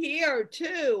 happy here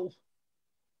too.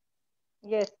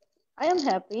 Yes, I am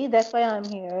happy. That's why I'm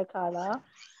here, Carla.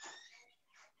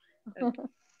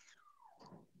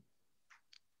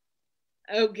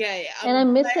 Okay. And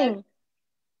I'm missing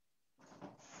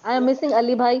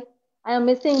Ali Bhai. I am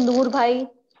missing Noor Bhai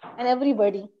and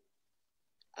everybody. Wish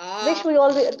Ah, we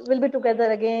all will be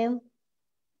together again.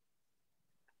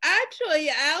 actually,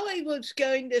 Ali was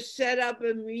going to set up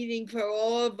a meeting for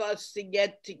all of us to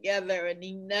get together, and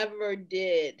he never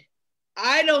did.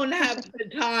 I don't have the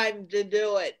time to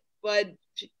do it, but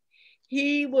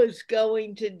he was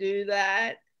going to do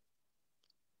that,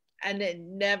 and it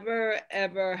never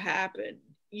ever happened.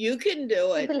 You can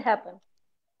do It it. will happen.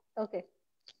 Okay.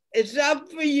 It's up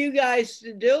for you guys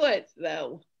to do it,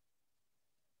 though.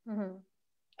 Mm-hmm.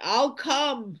 I'll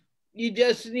come. You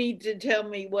just need to tell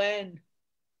me when.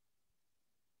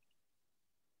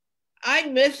 I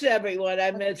miss everyone.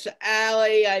 I miss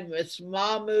Ali. I miss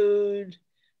Mahmood,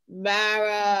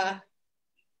 Mara,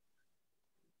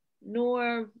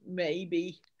 Noor,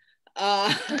 maybe.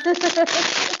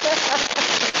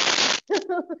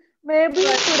 Maybe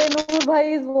today Noor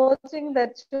Bhai is watching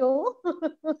that show.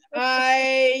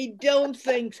 I don't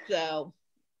think so.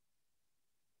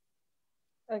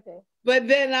 Okay. But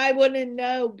then I wouldn't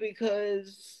know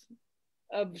because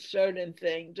of certain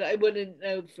things. I wouldn't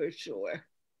know for sure.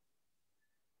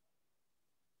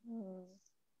 Hmm.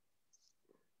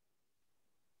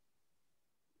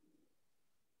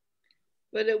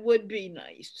 But it would be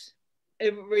nice.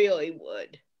 It really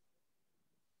would.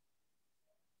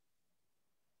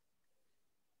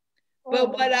 But Oh,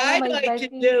 what Kara, I'd my like to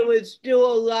battery. do is do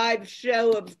a live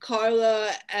show of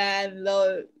Carla and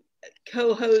the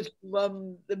co-host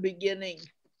from the beginning.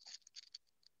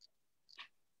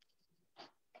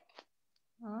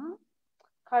 Huh?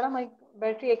 Kara, my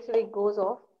battery actually goes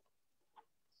off.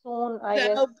 Soon, I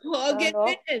guess. So plug Turned it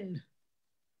off. in.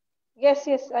 Yes,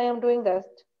 I am doing that.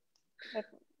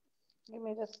 Give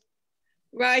me just.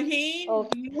 Raheen, Okay.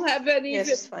 do you have anything? Yes,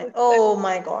 it's fine. Oh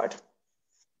my God.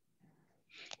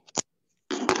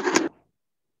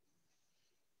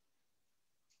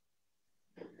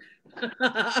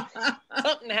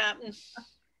 Something happened.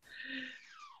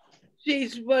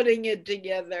 She's putting it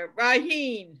together.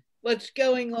 Raheen, what's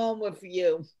going on with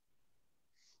you?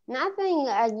 Nothing.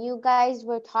 You guys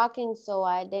were talking, so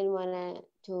I didn't want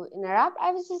to interrupt.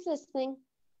 I was just listening.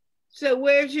 So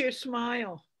where's your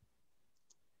smile?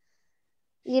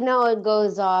 You know, it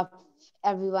goes off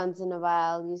every once in a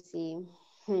while, you see.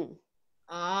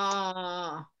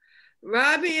 Ah,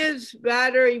 Rabia's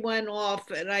battery went off,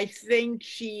 and I think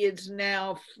she is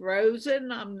now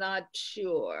frozen. I'm not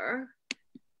sure.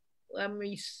 Let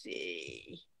me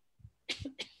see.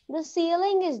 The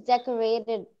ceiling is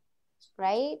decorated,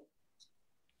 right?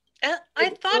 And I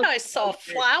It thought I looks saw like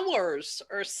it. flowers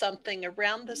or something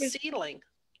around the ceiling.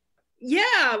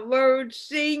 Yeah, we're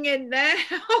seeing it now.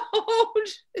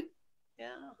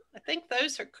 Yeah, I think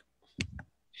those are.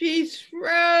 She's frozen.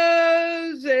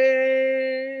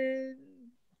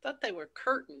 I thought they were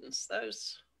curtains.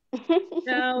 Those.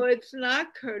 No, it's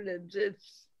not curtains.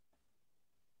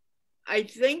 I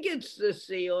think it's the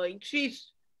ceiling.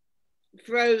 She's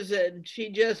frozen. She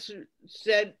just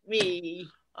sent me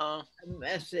a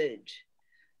message.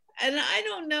 And I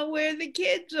don't know where the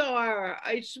kids are.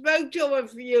 I spoke to a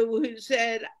few who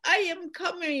said, I am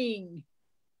coming.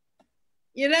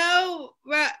 You know,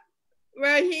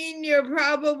 Raheen, you're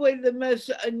probably the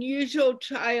most unusual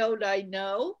child I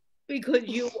know because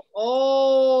you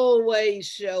always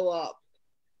show up.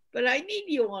 But I need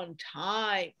you on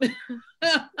time.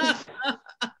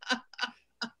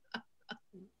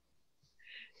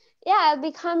 Yeah, I'll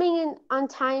be coming in on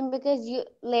time because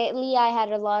lately I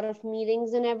had a lot of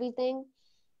meetings and everything.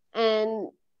 And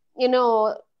you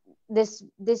know, this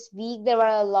week there were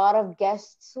a lot of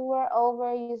guests who were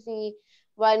over. You see,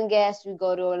 one guest, we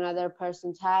go to another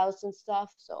person's house and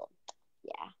stuff. So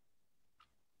yeah.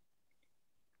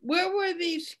 Where were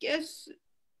these guests?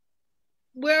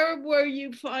 Where were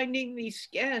you finding these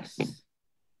guests?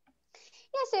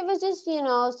 Yes, it was just,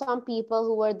 some people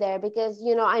who were there because,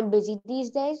 I'm busy these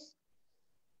days.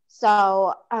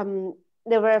 So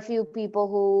there were a few people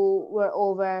who were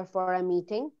over for a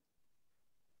meeting.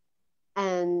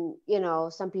 And,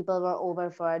 some people were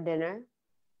over for a dinner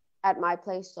at my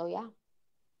place. So, yeah.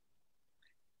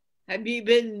 Have you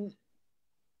been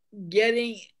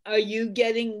are you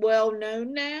getting well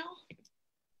known now?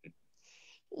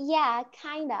 Yeah,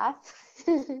 kind of.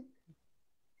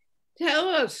 Tell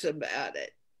us about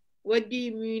it. What do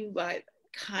you mean by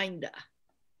kinda?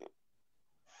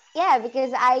 Yeah,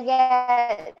 because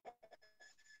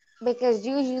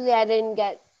usually I didn't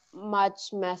get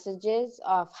much messages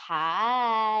of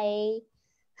hi.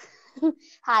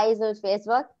 Hi is on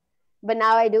Facebook. But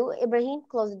now I do. Ibrahim,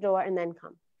 close the door and then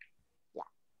come. Yeah.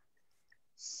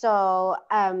 So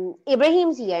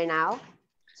Ibrahim's here now.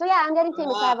 So yeah, I'm getting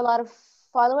famous. I have a lot of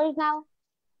followers now.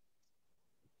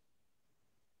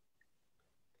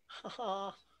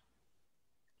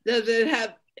 Does it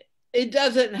have, it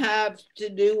doesn't have to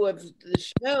do with the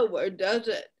show, or does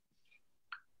it?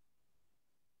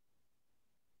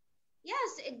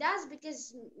 Yes, it does,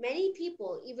 because many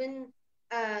people, even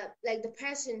like the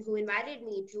person who invited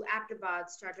me to AfterBath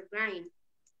Startup Grind,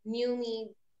 knew me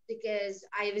because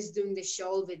I was doing the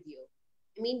show with you.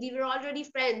 I mean, we were already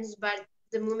friends, but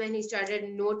the moment he started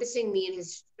noticing me in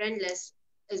his friend list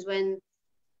is when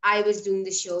I was doing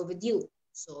the show with you.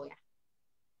 So yeah.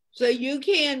 So you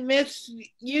can't miss,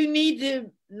 you need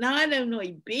to not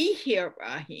only be here,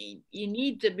 Raheem, you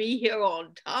need to be here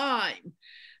on time,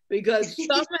 because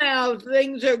somehow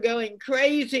things are going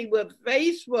crazy with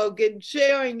Facebook, and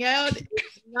sharing out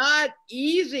is not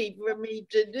easy for me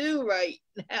to do right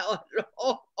now at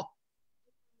all.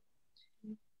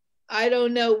 I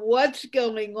don't know what's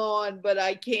going on, but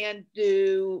I can't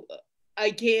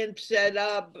set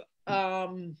up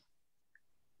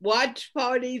watch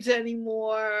parties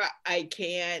anymore. I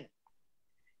can't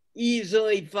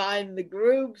easily find the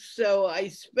groups. So I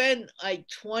spent like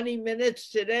 20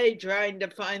 minutes today trying to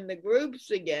find the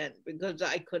groups again because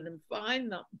I couldn't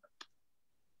find them.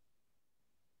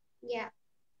 Yeah.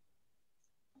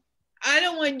 I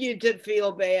don't want you to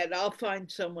feel bad. I'll find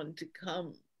someone to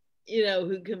come,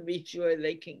 who can be sure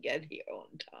they can get here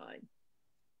on time.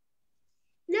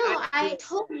 No, I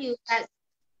told you that,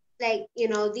 like,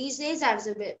 these days I was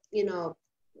a bit, Yeah,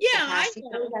 I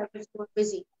was more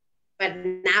busy. But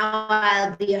now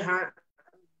I'll be here.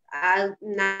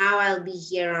 I'll be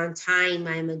here on time.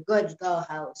 I'm a good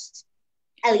co-host.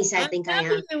 At least I think I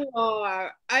am. You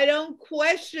are. I don't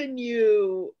question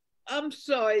you. I'm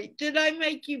sorry. Did I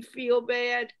make you feel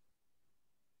bad?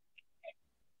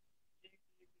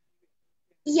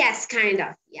 Yes, kind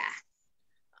of. Yeah.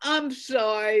 I'm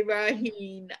sorry,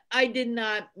 Raheem. I did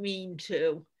not mean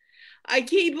to. I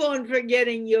keep on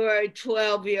forgetting you're a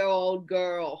 12-year-old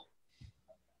girl.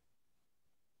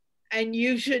 And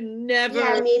you should never.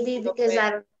 Yeah, maybe because I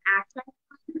don't act like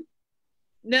one.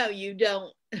 No, you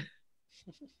don't.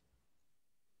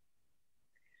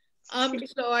 I'm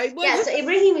sorry. Yeah, so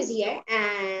Ibrahim is here,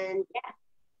 and yeah.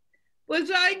 Was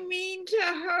I mean to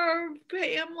her,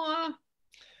 Pamela?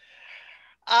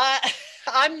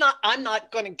 I'm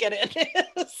not going to get in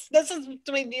this. This is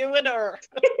between you and her.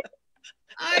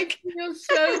 I feel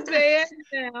so bad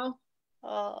now.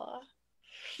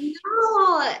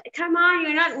 No, come on,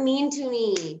 you're not mean to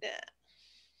me. Yeah.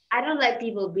 I don't like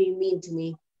people being mean to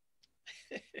me.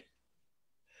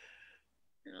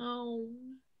 Oh.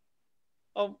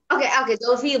 Okay,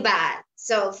 don't feel bad.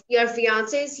 So your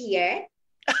fiance is here,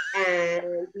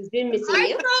 and he's been missing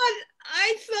you.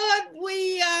 I thought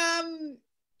we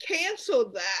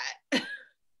canceled that.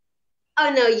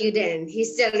 Oh no, you didn't. He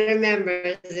still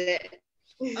remembers it.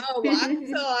 Oh, I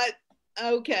thought,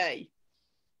 okay.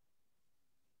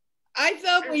 I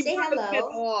thought we broke it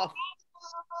off.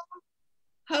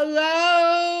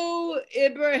 Hello,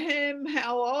 Ibrahim.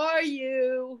 How are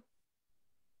you?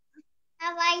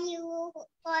 How are you,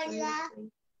 Paula?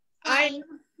 I'm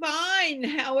fine.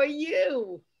 How are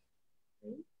you?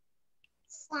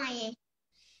 Fine.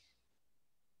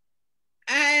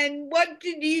 And what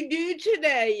did you do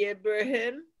today,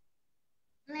 Ibrahim?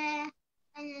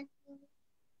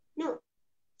 No,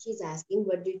 she's asking,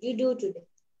 what did you do today?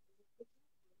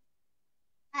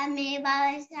 Wait.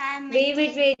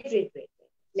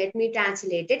 Let me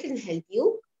translate it and help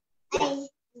you. Yes.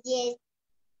 Okay.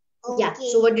 Yeah,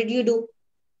 so what did you do?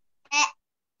 I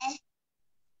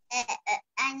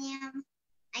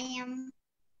am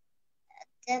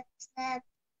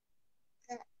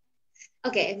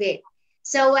Okay, wait.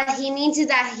 So what he means is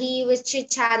that he was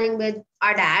chit-chatting with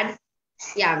our dad.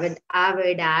 Yeah, with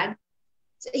our dad.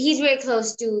 So he's very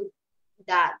close to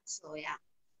dad, so yeah.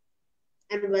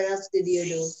 And what else did you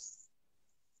do?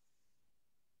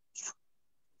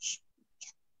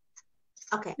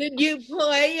 Okay. Did you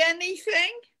play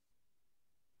anything?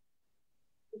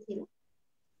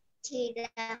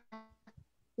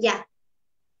 Yeah.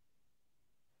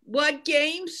 What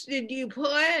games did you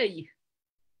play?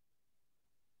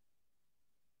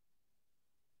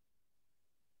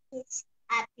 It's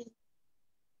happy.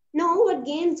 No, what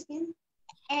games?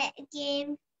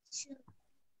 Game to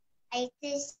I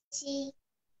just see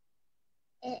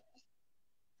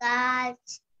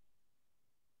cards.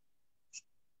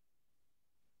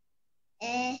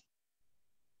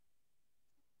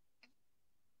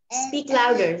 Speak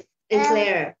louder and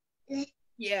clearer.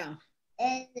 Yeah.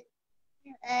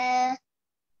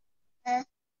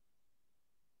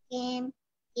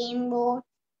 Game board.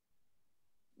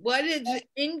 What is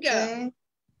Inga?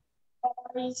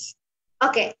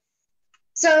 Okay.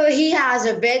 So he has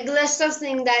a big list of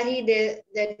things that he did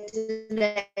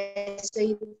today. So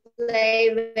he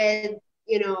play with,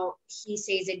 he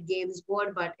says it games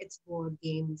board, but it's board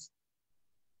games.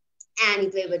 And he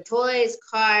played with toys,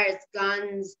 cars,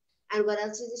 guns, and what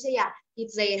else did he say? Yeah, he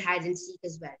played hide and seek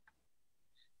as well.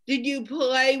 Did you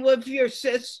play with your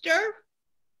sister?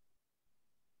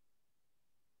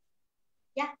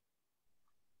 Yeah.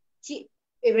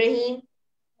 Ibrahim,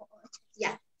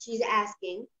 yeah, she's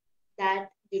asking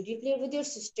that, did you play with your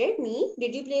sister? Me?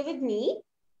 Did you play with me?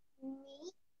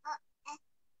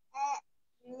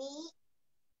 Me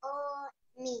or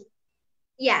me?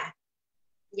 Yeah.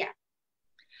 Yeah.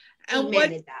 And he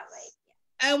meant it that way.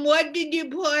 Yeah. And what did you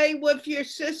play with your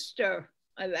sister?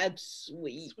 Oh, that's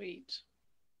sweet. Sweet.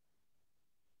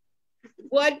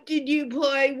 What did you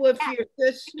play with your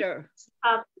sister?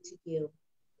 Talking to you.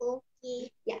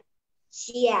 Okay. Yeah.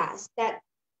 She asked that,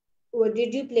 what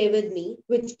did you play with me?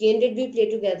 Which game did we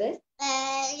play together?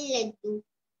 Laddu.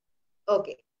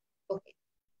 Okay.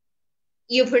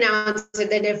 You pronounce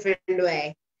it a different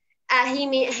way.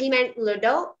 He meant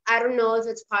Ludo. I don't know if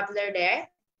it's popular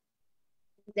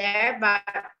there, but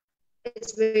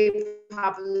it's very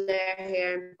popular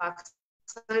here in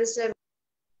Pakistan. So,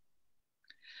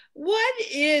 what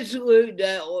is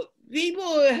Ludo?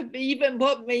 People have even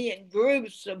put me in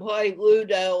groups to play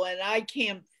Ludo, and I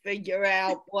can't figure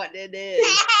out what it is.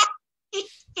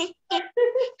 Okay.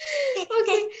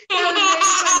 That was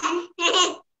very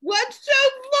funny. What's so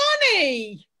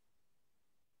funny?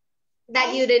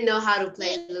 That you didn't know how to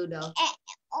play Ludo.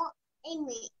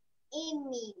 Amy.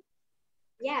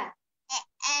 Yeah.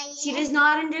 She does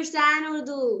not understand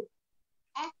Urdu.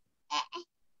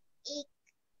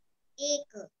 एक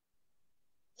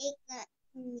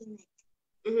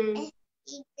minute.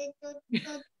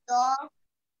 Dog.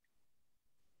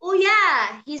 Oh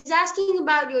yeah, he's asking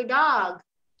about your dog.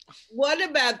 What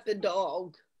about the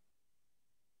dog?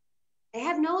 I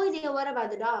have no idea what about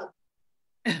the dog.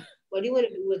 What do you want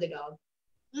to do with the dog?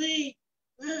 The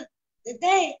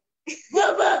day.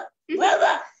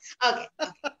 Okay,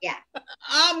 yeah.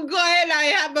 I'm glad I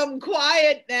have them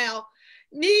quiet now.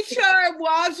 Nisha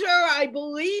Wazir, I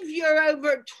believe you're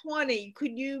over 20.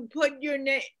 Could you put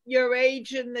your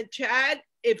age in the chat?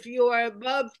 If you are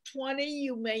above 20,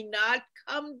 you may not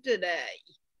come today.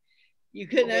 You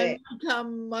can only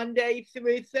come Monday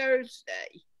through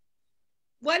Thursday.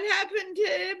 What happened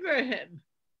to Ibrahim?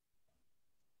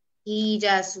 He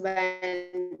just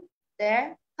went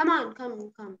there. Come on,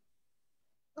 come.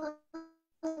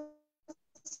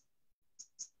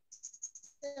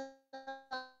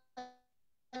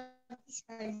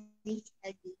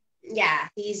 Yeah,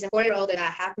 he's a 4-year-old and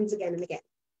that happens again and again.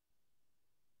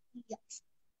 Yes.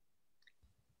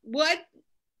 What?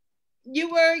 You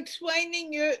were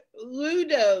explaining your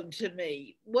Ludo to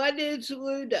me. What is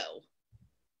Ludo?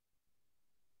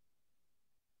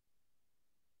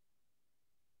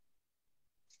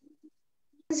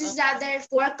 This is that there are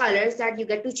 4 colors that you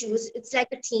get to choose. It's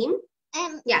like a team.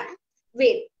 Yeah.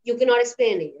 Wait, you cannot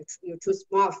explain it. You're too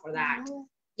small for that.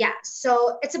 Yeah,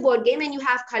 so it's a board game and you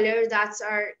have colors that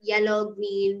are yellow,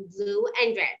 green, blue,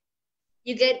 and red.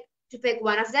 You get to pick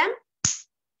one of them.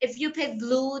 If you pick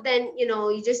blue, then,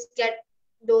 you just get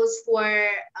those 4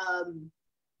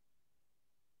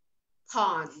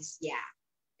 pawns. Yeah,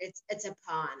 it's a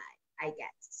pawn, I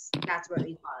guess. That's what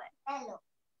we call it. Hello.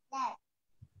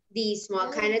 These small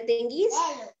kind of thingies.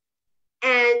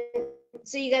 And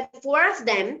so you get 4 of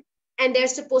them. And they're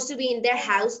supposed to be in their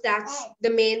house. That's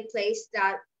the main place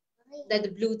that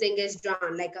the blue thing is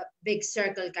drawn, like a big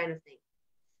circle kind of thing.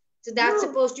 So that's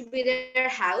supposed to be their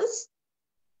house.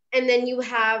 And then you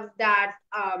have that,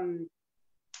 okay,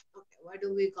 what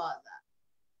do we call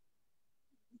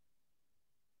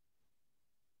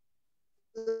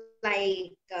that?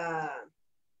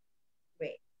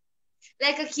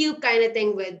 Like a cube kind of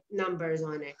thing with numbers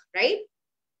on it, right?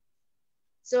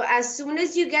 So as soon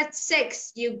as you get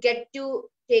 6, you get to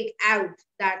take out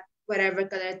that whatever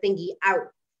color thingy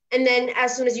out. And then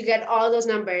as soon as you get all those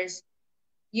numbers,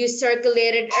 you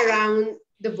circulate it around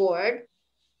the board.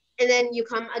 And then you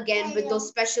come again with those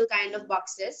special kind of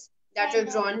boxes that are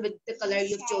drawn with the color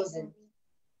you've chosen.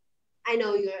 I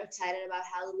know you're excited about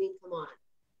Halloween. Come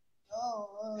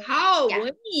on.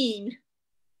 Halloween? Yeah.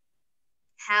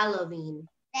 Halloween.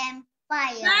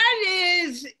 Vampire. That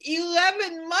is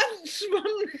 11 months from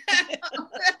now.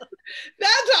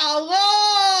 That's a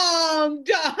long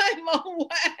time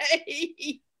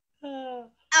away.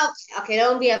 Okay,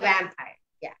 don't be a vampire.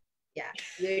 Yeah.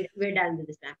 We're done with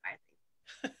this vampire thing.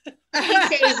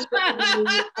 He says you want to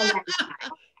be a vampire.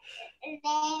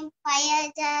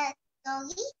 Vampire the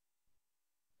doggy?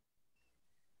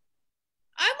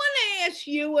 I want to ask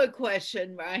you a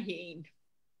question, Raheen.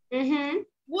 Mm-hmm.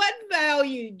 What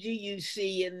value do you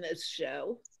see in this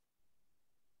show?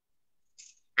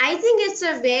 I think it's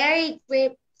a very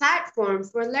great platform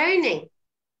for learning.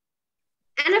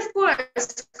 And of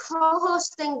course,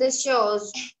 co-hosting the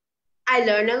shows, I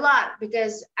learn a lot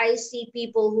because I see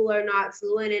people who are not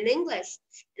fluent in English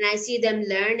and I see them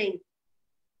learning.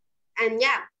 And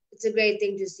yeah, it's a great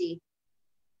thing to see.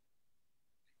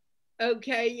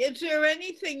 Okay, is there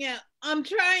anything else?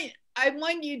 I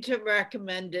want you to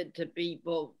recommend it to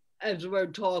people as we're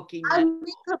talking. I'll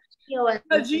make a video and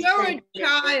Because you're a send it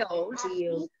child. to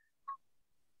you.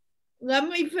 Let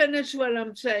me finish what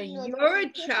I'm saying. You're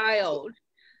a child,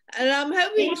 and I'm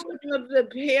hoping some of the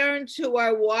parents who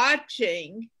are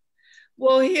watching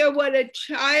will hear what a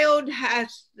child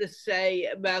has to say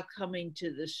about coming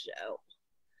to the show.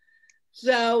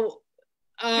 So,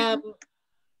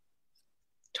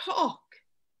 talk.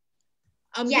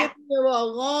 I'm giving you a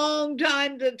long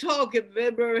time to talk if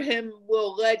Ibrahim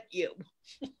will let you.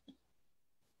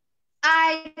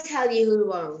 I tell you who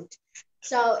won't.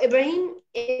 So, Ibrahim,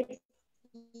 if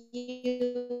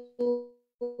you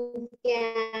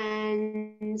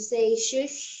can say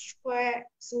shush for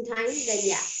some time, then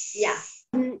yeah.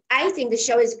 I think the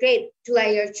show is great to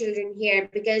let your children hear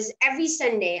because every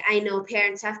Sunday I know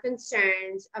parents have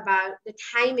concerns about the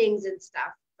timings and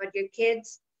stuff, but your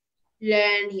kids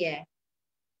learn here.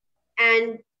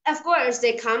 And of course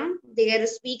they come, they get to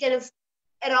speak, and if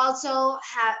it also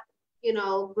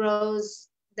grows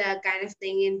the kind of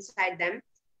thing inside them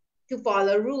to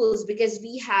follow rules, because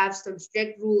we have some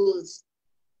strict rules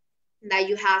that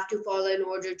you have to follow in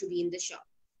order to be in the show.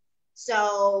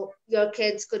 So your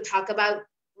kids could talk about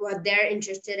what they're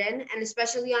interested in, and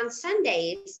especially on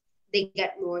Sundays, they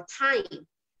get more time.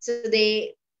 So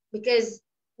because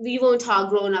we won't talk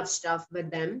grown-up stuff with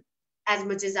them as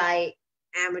much as I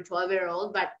am a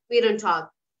 12-year-old, but we don't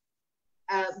talk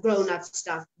grown-up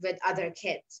stuff with other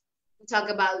kids. We talk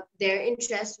about their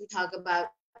interests. We talk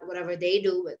about whatever they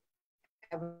do with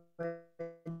whatever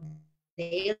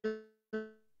they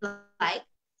like,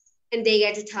 and they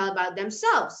get to tell about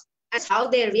themselves. That's how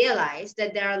they realize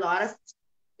that there are a lot of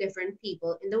different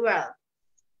people in the world.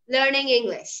 Learning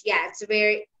English,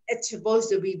 it's supposed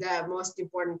to be the most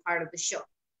important part of the show.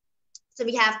 So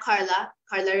we have Carla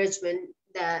Richmond,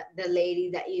 the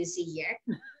lady that you see here.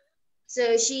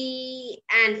 So she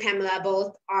and Pamela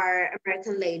both are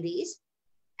American ladies,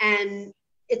 and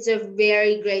it's a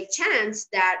very great chance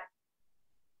that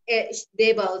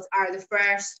they both are the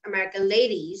first American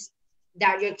ladies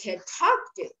that your kid talk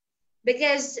to,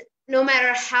 because no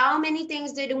matter how many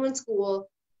things they do in school,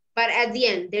 but at the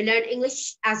end they learn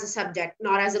English as a subject,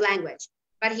 not as a language.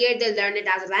 But here they learn it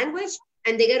as a language,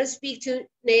 and they get to speak to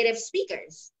native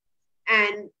speakers.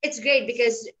 And it's great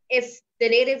because if the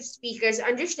native speakers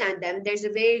understand them, there's a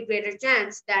very greater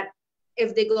chance that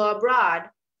if they go abroad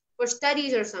for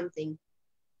studies or something,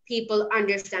 people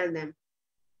understand them.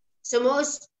 So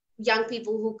most young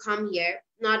people who come here,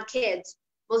 not kids,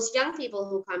 most young people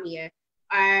who come here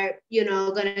are,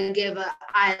 going to give an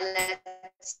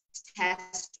IELTS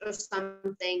test or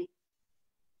something.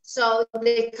 So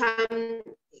they come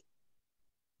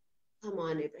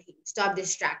on, Ibrahim, stop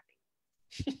distracting.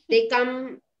 They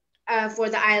come for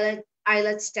the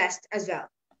IELTS test as well.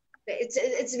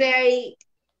 It's very...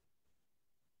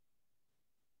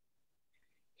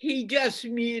 He just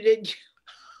muted you.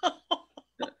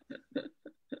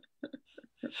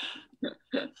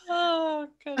 Oh,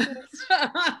 goodness.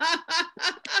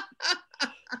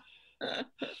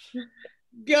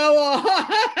 Go on.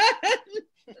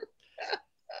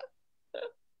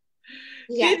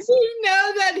 Yes. Did you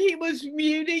know that he was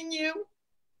muting you?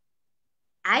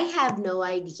 I have no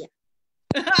idea.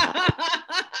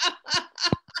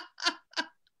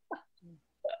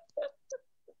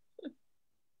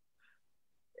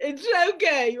 It's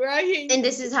okay, right? And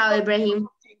this is how Ibrahim...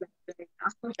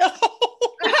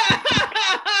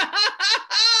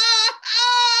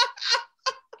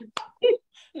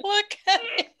 Look at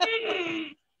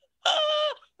him.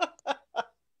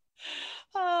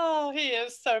 Oh, he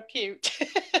is so cute.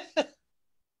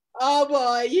 Oh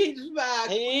boy, he's back.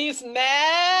 He's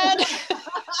mad.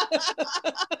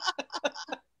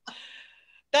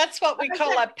 That's what we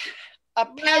call a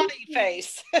pouty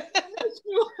face.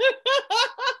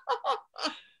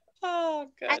 Oh,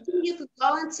 good. I think you could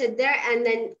go and sit there and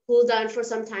then cool down for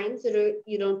some time so that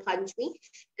you don't punch me.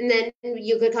 And then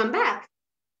you could come back.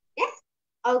 Yeah.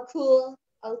 All cool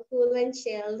and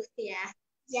chilled. Yeah.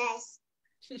 Yes.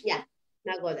 Yeah.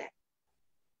 Now go there.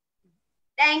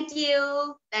 Thank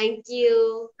you.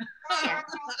 Yeah.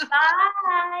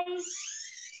 Bye.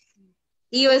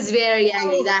 He was very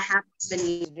angry. That happens when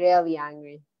he's really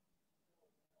angry.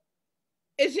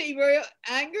 Is he real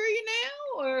angry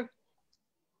now, or?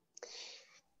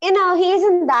 You know, he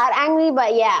isn't that angry,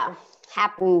 but yeah,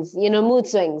 happens. You know, mood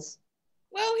swings.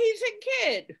 Well, he's a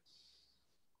kid.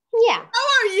 Yeah. How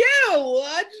are you?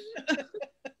 What?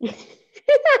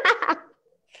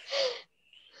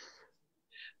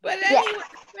 But anyway,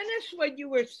 finish what you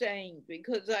were saying,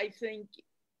 because I think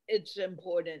it's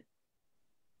important.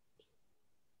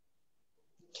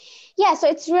 Yeah, so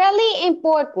it's really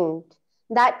important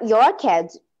that your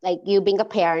kids, like you being a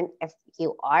parent, if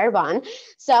you are one,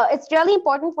 so it's really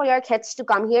important for your kids to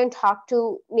come here and talk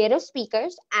to native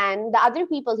speakers and the other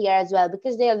people here as well,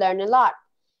 because they'll learn a lot.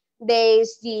 They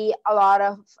see a lot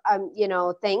of,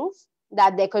 things,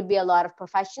 that there could be a lot of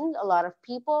professions, a lot of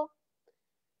people.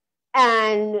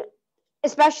 And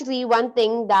especially one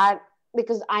thing that,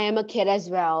 because I am a kid as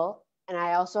well, and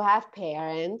I also have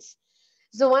parents.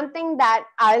 So one thing that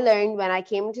I learned when I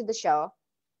came to the show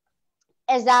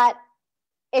is that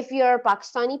if you're a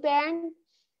Pakistani parent,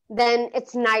 then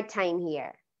it's nighttime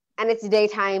here and it's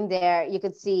daytime there. You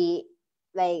could see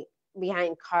like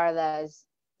behind Carla,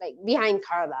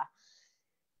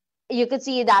 you could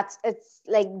see that it's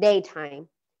like daytime.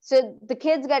 So the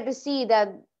kids get to see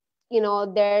that,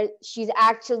 she's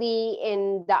actually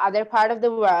in the other part of the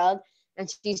world and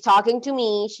she's talking to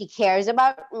me, she cares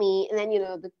about me. And then,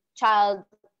 the child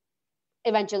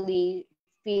eventually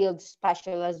feels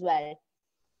special as well.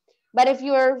 But if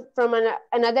you're from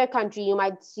another country, you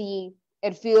might see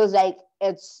it feels like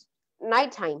it's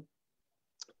nighttime.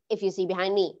 If you see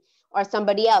behind me or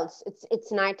somebody else,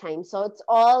 it's nighttime. So it's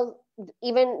all,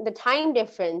 even the time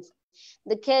difference,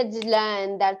 the kids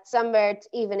learn that somewhere it's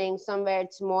evening, somewhere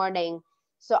it's morning.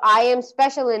 So I am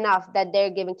special enough that they're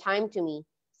giving time to me,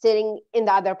 sitting in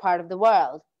the other part of the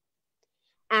world.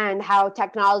 And how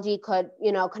technology could,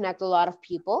 connect a lot of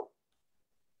people.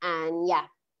 And yeah,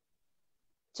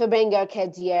 to bring your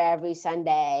kids here every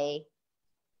Sunday.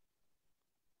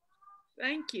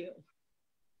 Thank you.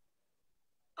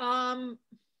 I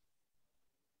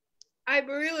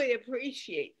really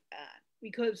appreciate that,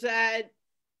 because that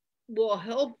will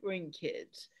help bring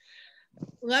kids.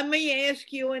 Let me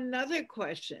ask you another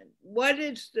question. What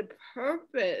is the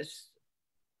purpose?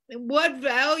 What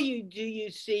value do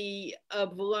you see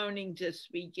of learning to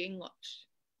speak English?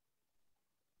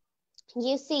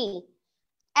 You see,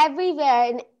 everywhere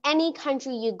in any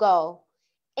country you go,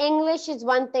 English is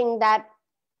one thing that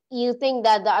you think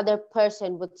that the other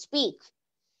person would speak.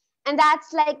 And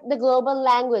that's like the global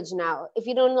language now. If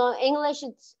you don't know English,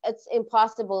 it's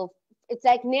impossible. It's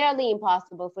like nearly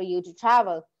impossible for you to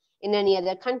travel in any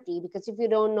other country, because if you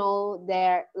don't know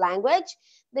their language,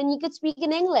 then you could speak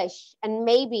in English, and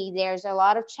maybe there's a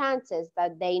lot of chances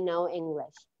that they know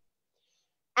English.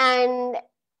 And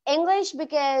English,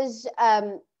 because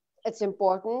it's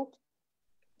important.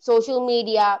 Social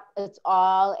media, it's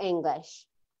all English.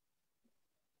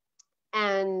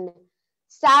 And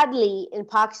sadly, in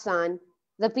Pakistan,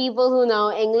 the people who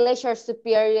know English are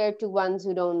superior to ones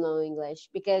who don't know English,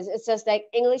 because it's just like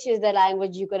English is the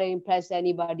language you could impress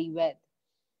anybody with.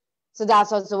 So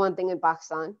that's also one thing in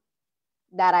Pakistan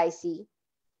that I see.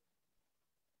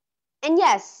 And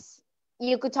yes,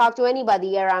 you could talk to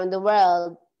anybody around the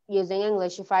world using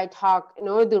English. If I talk in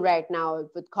Urdu right now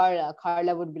with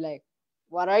Carla would be like,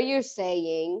 what are you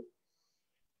saying?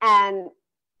 And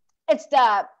it's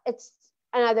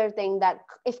another thing that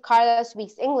if Carla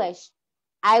speaks English,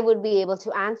 I would be able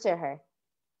to answer her.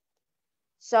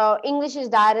 So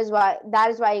that is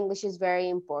why English is very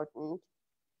important.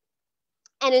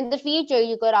 And in the future,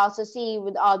 you could also see,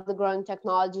 with all the growing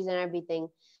technologies and everything,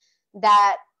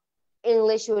 that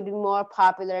English would be more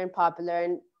popular and popular.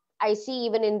 And I see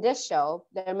even in this show,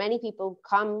 there are many people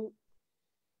come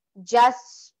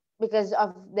just because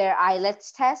of their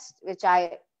IELTS test, which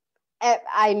I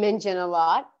mention a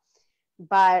lot.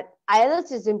 But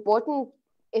IELTS is important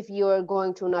if you're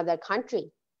going to another country.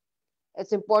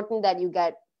 It's important that you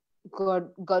get good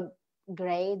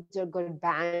grades or good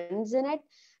bands in it,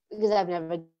 because I've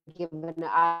never given an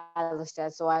IELTS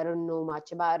test, so I don't know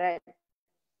much about it.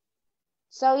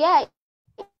 So yeah,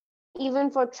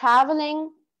 even for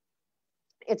traveling,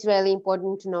 it's really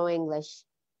important to know English.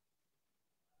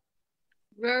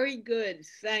 Very good.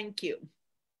 Thank you.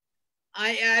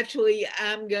 I actually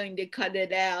am going to cut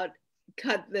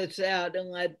this out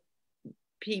and let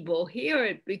people hear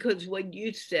it, because what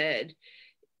you said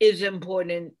is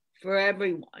important for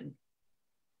everyone.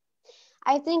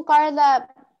 I think, Carla,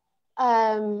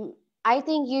 I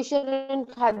think you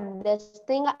shouldn't cut this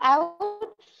thing out.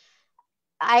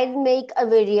 I'll make a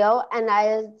video and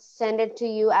I'll send it to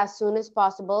you as soon as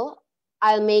possible.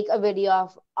 I'll make a video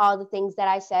of all the things that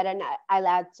I said, and I'll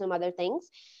add some other things,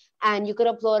 and you could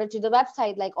upload it to the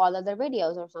website like all other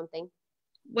videos or something.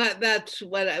 Well, that's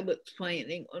what I was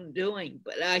planning on doing,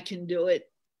 but I can do it.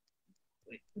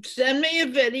 Send me a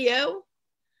video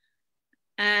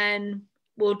and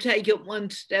we'll take it one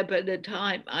step at a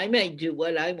time. I may do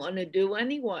what I want to do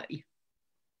anyway.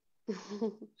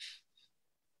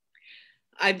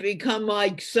 I've become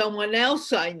like someone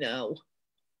else I know,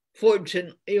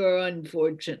 fortunately or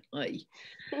unfortunately.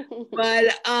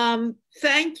 But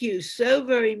thank you so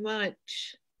very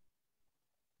much.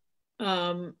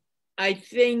 I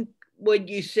think what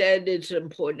you said is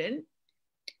important,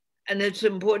 and it's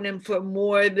important for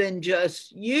more than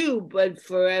just you, but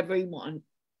for everyone.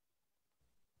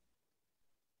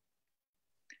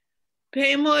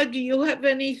 Pamela, do you have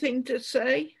anything to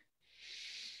say?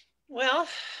 Well,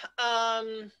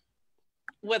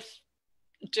 with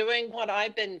doing what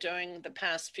I've been doing the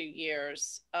past few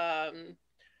years, I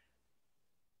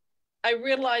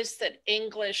realized that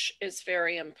English is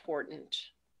very important.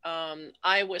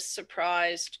 I was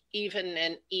surprised even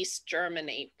in East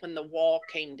Germany when the wall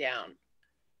came down.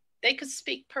 They could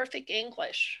speak perfect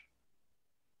English.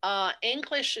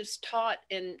 English is taught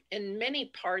in many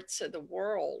parts of the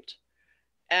world,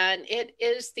 and it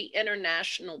is the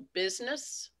international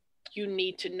business. You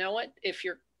need to know it if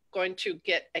you're going to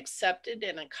get accepted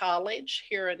in a college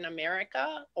here in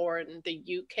America or in the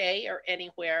UK or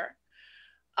anywhere.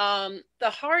 The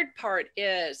hard part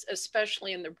is,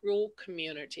 especially in the rural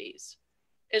communities,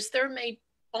 is there may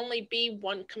only be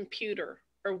one computer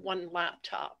or one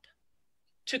laptop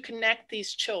to connect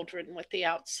these children with the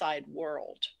outside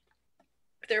world.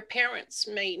 Their parents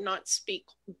may not speak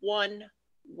one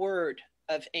word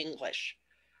of English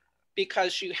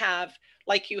because you have,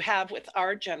 like you have with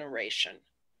our generation,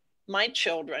 my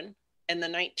children in the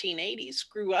 1980s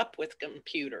grew up with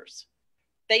computers.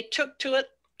 They took to it,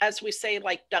 as we say,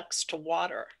 like ducks to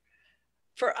water.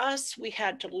 For us, we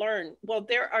had to learn. Well,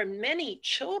 there are many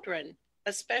children,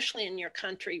 especially in your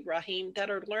country, Rahim,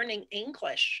 that are learning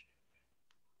English,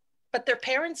 but their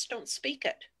parents don't speak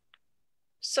it.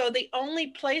 So the only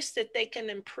place that they can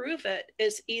improve it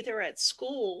is either at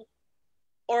school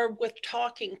or with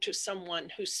talking to someone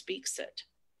who speaks it.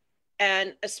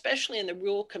 And especially in the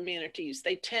rural communities,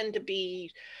 they tend to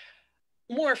be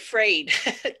more afraid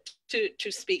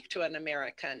to speak to an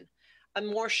American,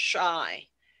 more shy.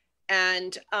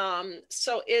 And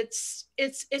so it's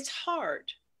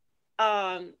hard.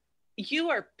 You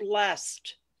are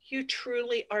blessed. You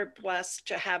truly are blessed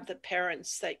to have the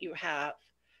parents that you have.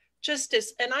 Just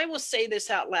as, and I will say this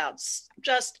out loud,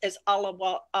 just as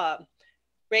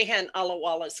Rehan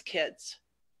Alawalla's kids,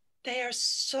 they are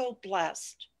so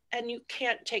blessed. And you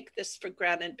can't take this for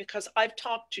granted, because I've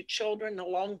talked to children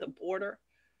along the border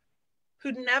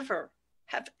who never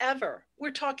have ever,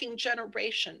 we're talking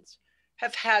generations,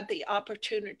 have had the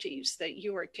opportunities that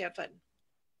you are given.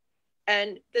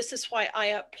 And this is why I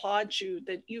applaud you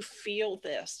that you feel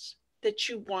this, that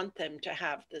you want them to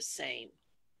have the same.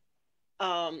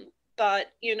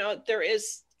 But you know, there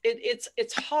is,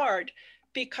 it's hard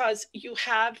because you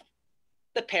have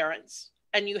the parents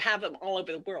and you have them all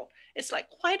over the world. It's like,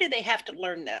 why do they have to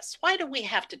learn this? Why do we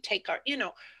have to take our, you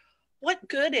know, what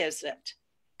good is it?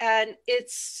 And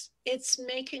it's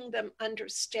making them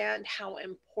understand how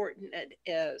important it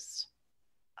is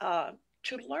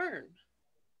to learn.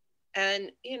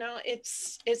 And, you know,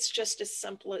 it's just as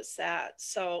simple as that.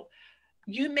 So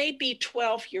you may be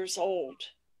 12 years old,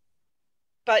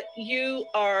 but you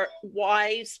are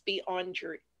wise beyond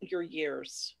your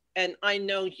years. And I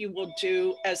know you will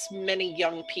do as many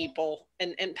young people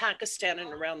in Pakistan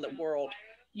and around the world.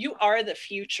 You are the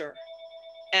future.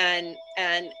 And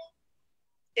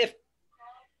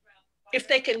if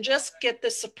they can just get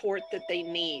the support that they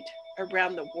need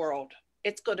around the world,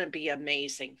 it's going to be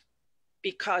amazing,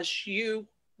 because you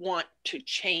want to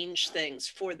change things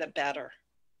for the better.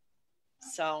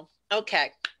 So,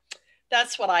 okay,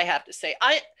 that's what I have to say.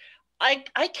 I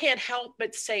can't help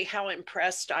but say how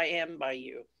impressed I am by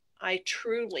you. I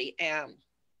truly am,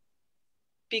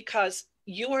 because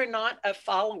you are not a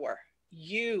follower.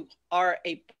 You are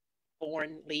a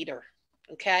born leader.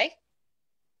 Okay?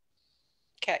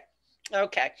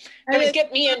 Okay. Gonna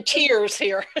get me in tears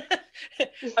here.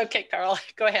 Okay, Carl,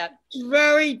 go ahead. It's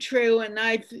very true. And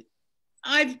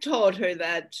I've taught her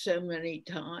that so many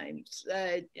times.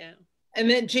 Yeah. And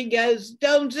then she goes,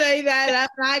 "Don't say that.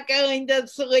 I'm not going to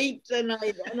sleep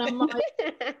tonight." And I'm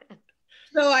like,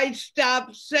 so I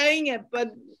stopped saying it.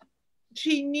 But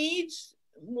she needs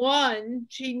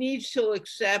to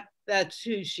accept that's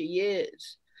who she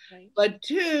is. Right. But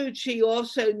two, she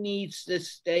also needs to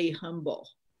stay humble.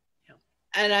 Yeah.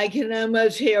 And I can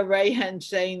almost hear Rayhan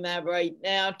saying that right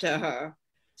now to her.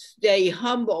 Stay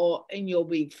humble and you'll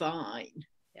be fine.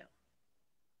 Yeah.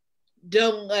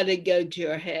 Don't let it go to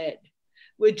your head,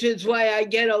 which is why I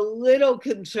get a little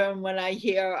concerned when I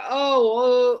hear,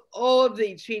 all of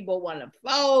these people want to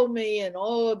follow me and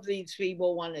all of these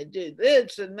people want to do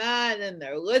this and that and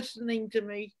they're listening to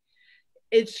me.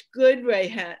 It's good,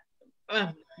 Raheem,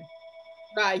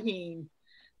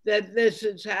 that this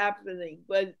is happening.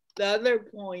 But the other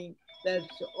point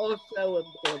that's also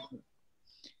important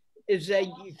is that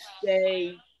you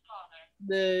stay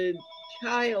the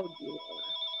child you are.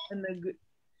 And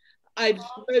I've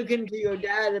spoken to your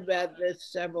dad about this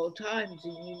several times,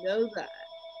 and you know that.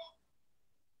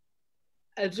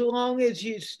 As long as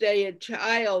you stay a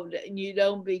child and you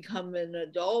don't become an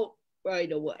adult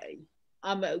right away,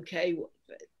 I'm okay with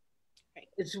it. Right.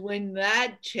 It's when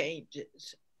that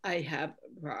changes, I have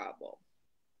a problem.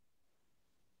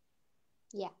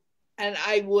 Yeah. And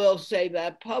I will say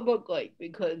that publicly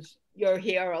because you're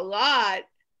here a lot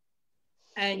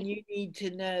and you need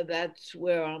to know that's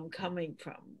where I'm coming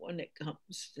from when it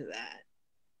comes to that.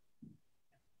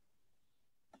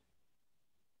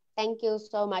 Thank you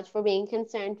so much for being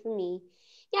concerned for me.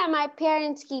 Yeah, my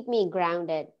parents keep me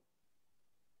grounded.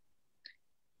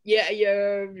 Yeah,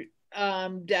 your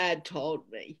dad told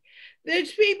me.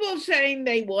 There's people saying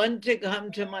they want to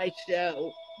come to my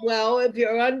show. Well, if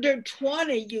you're under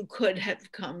 20, you could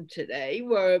have come today.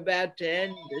 We're about to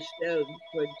end the show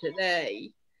for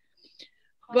today.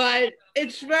 But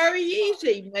it's very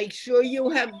easy. Make sure you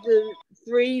have the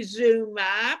free Zoom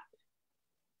app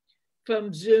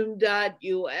from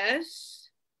zoom.us.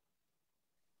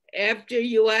 After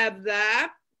you have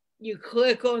that, you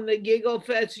click on the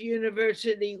GiggleFest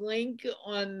University link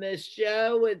on the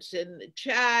show. It's in the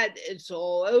chat. It's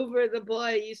all over the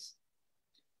place.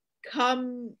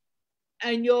 Come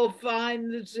and you'll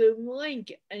find the Zoom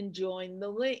link and join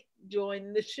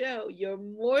the show. You're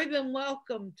more than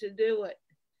welcome to do it.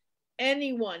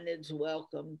 Anyone is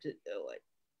welcome to do it.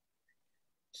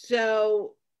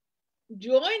 So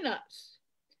join us.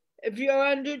 If you're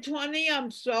under 20,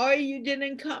 I'm sorry you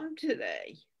didn't come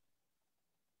today.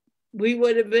 We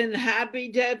would have been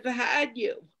happy to have had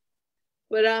you,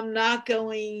 but I'm not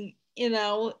going,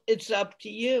 it's up to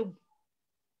you.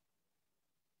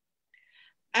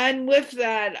 And with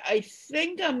that, I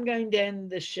think I'm going to end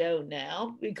the show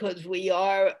now because we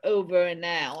are over an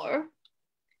hour.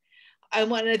 I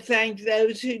want to thank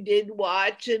those who did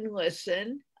watch and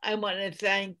listen. I want to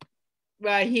thank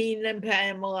Rahin and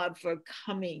Pamela for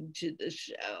coming to the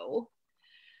show.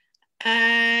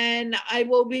 And I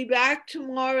will be back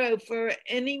tomorrow for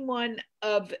anyone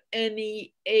of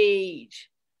any age.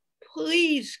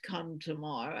 Please come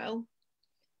tomorrow.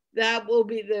 That will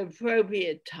be the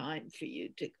appropriate time for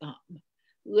you to come.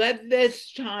 Let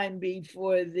this time be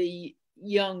for the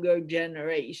younger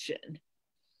generation.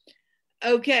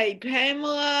 Okay,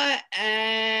 Pamela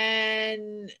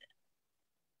and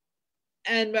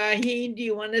Rahin, do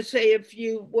you want to say a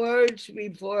few words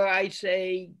before I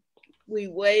say we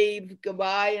wave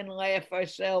goodbye and laugh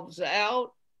ourselves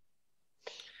out?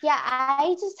 Yeah,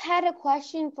 I just had a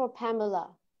question for Pamela.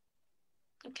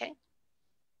 Okay.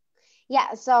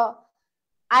 Yeah, so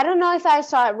I don't know if I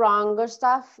saw it wrong or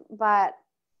stuff, but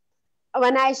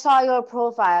when I saw your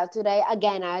profile today,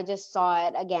 again, I just saw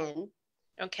it again.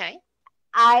 Okay.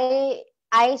 I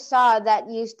saw that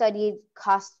you studied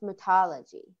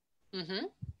cosmetology. Mm-hmm.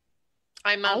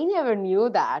 I never knew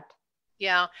that.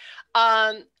 Yeah.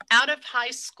 Out of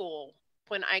high school,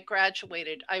 when I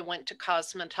graduated, I went to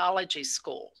cosmetology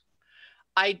school.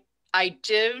 I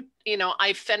did,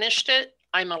 I finished it.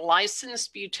 I'm a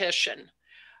licensed beautician,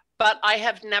 but I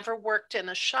have never worked in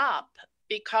a shop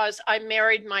because I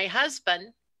married my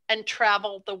husband and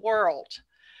traveled the world.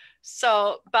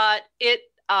 So, but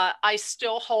I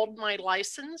still hold my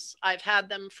license. I've had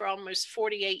them for almost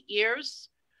 48 years.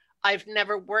 I've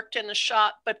never worked in a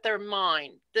shop, but they're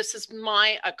mine. This is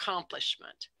my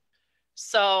accomplishment.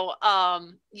 So,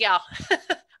 yeah,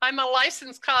 I'm a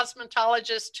licensed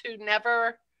cosmetologist who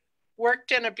never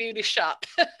worked in a beauty shop.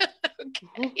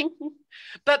 Okay.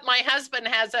 But my husband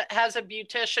has a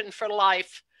beautician for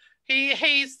life.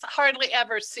 He's hardly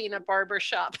ever seen a barber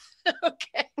shop.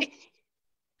 Okay.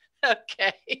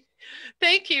 Okay.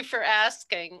 Thank you for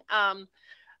asking.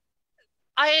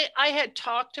 I had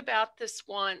talked about this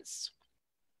once.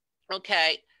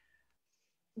 Okay.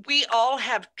 We all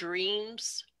have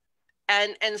dreams,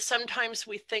 and sometimes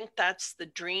we think that's the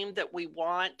dream that we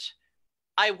want.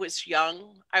 I was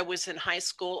young. I was in high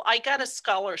school. I got a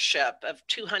scholarship of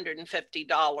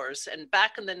 $250, and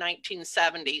back in the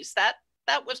 1970s, that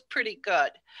was pretty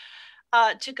good.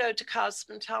 to go to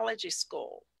cosmetology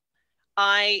school.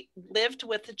 I lived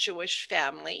with a Jewish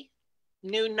family,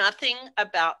 knew nothing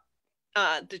about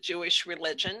the Jewish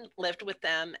religion, lived with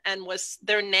them, and was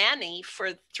their nanny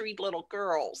for 3 little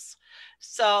girls.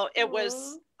 So it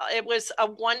was a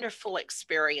wonderful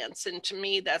experience, and to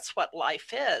me, that's what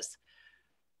life is.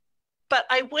 But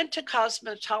I went to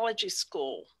cosmetology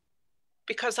school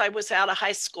because I was out of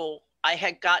high school. I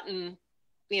had gotten,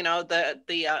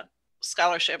 the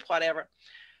scholarship, whatever.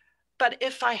 But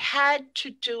if I had to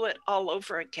do it all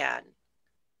over again,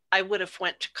 I would have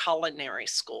went to culinary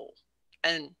school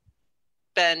and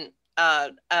been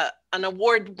an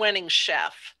award-winning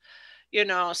chef.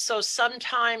 So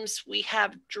sometimes we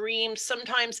have dreams.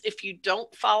 Sometimes if you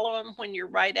don't follow them when you're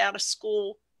right out of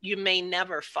school, you may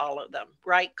never follow them.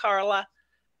 Right, Carla?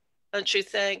 Don't you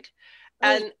think?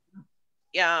 And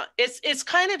yeah, it's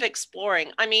kind of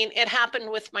exploring. I mean, it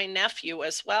happened with my nephew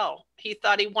as well. He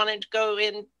thought he wanted to go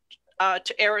in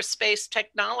to aerospace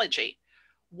technology,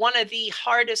 one of the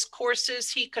hardest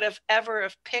courses he could have ever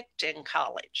have picked in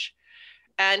college.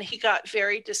 And he got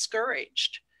very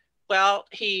discouraged. Well,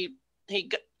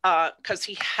 because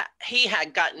he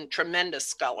had gotten tremendous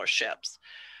scholarships.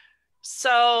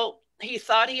 So he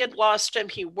thought he had lost them.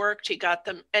 He worked, he got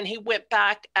them, and he went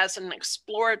back as an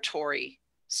exploratory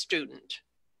student.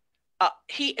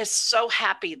 He is so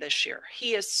happy this year.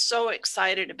 He is so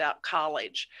excited about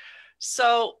college.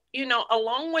 So,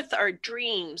 along with our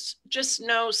dreams, just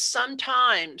know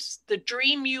sometimes the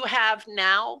dream you have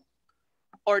now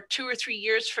or 2 or 3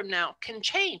 years from now can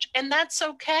change, and that's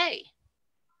okay.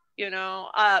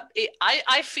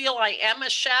 I feel I am a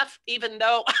chef, even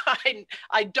though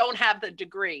I don't have the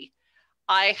degree.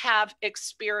 I have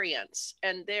experience,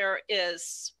 and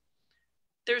there's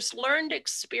learned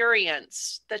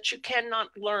experience that you cannot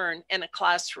learn in a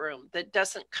classroom that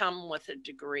doesn't come with a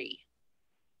degree.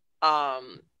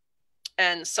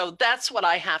 And so that's what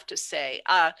I have to say.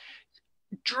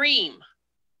 Dream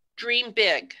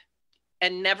big,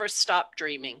 and never stop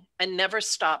dreaming, and never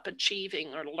stop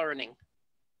achieving or learning.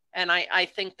 And I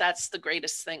think that's the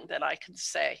greatest thing that I can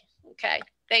say. Okay,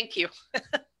 thank you.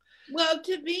 Well,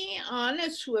 to be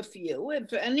honest with you,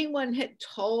 if anyone had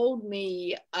told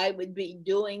me I would be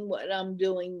doing what I'm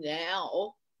doing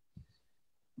now,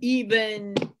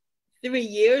 even 3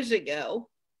 years ago,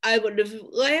 I would have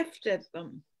laughed at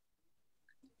them.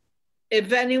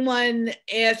 If anyone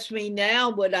asked me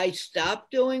now, would I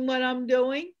stop doing what I'm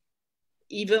doing,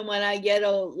 even when I get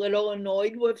a little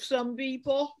annoyed with some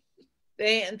people?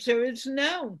 The answer is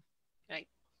no. Right.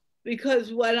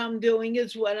 Because what I'm doing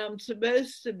is what I'm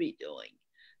supposed to be doing.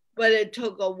 But it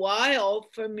took a while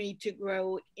for me to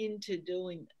grow into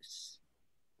doing this.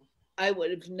 I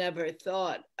would have never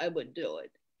thought I would do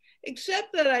it.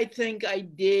 Except that I think I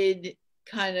did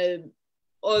kind of,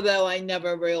 although I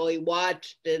never really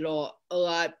watched it a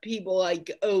lot, people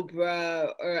like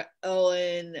Oprah or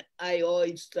Ellen, I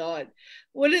always thought,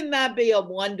 wouldn't that be a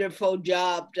wonderful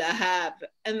job to have?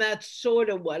 And that's sort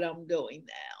of what I'm doing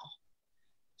now.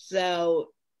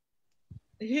 So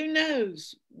who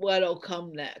knows what'll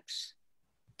come next?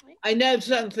 I know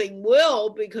something will,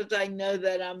 because I know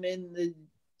that I'm in the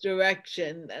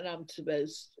direction that I'm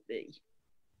supposed to be.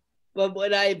 But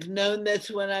would I have known this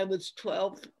when I was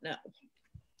 12? No.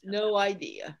 No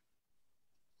idea.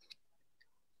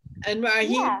 And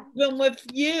Raheem, even with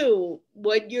you,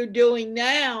 what you're doing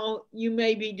now, you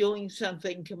may be doing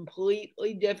something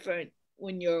completely different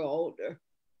when you're older,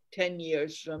 10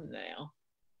 years from now.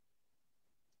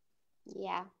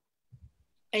 Yeah.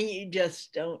 And you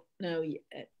just don't know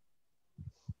yet.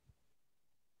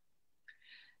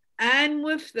 And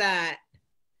with that,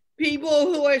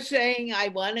 people who are saying, I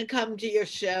want to come to your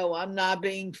show, I'm not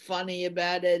being funny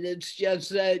about it. It's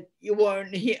just that you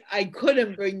weren't here. I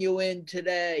couldn't bring you in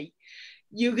today.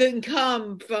 You can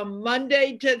come from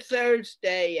Monday to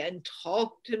Thursday and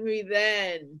talk to me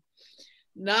then.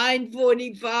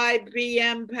 9:45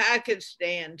 p.m.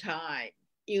 Pakistan time,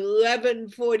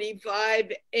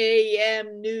 11:45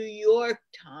 a.m. New York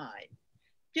time.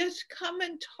 Just come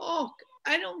and talk.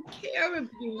 I don't care if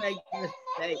you make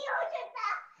mistakes.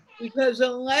 Because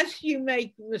unless you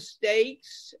make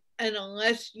mistakes and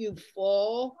unless you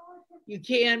fall, you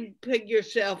can't pick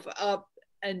yourself up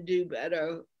and do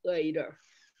better later.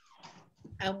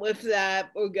 And with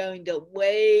that, we're going to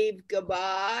wave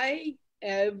goodbye.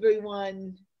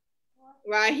 Everyone,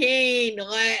 Raheem,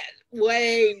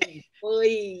 wave,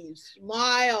 please,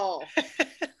 smile.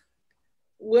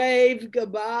 Wave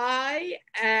goodbye,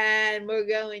 and we're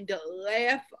going to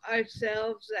laugh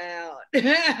ourselves out.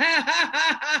 Bye.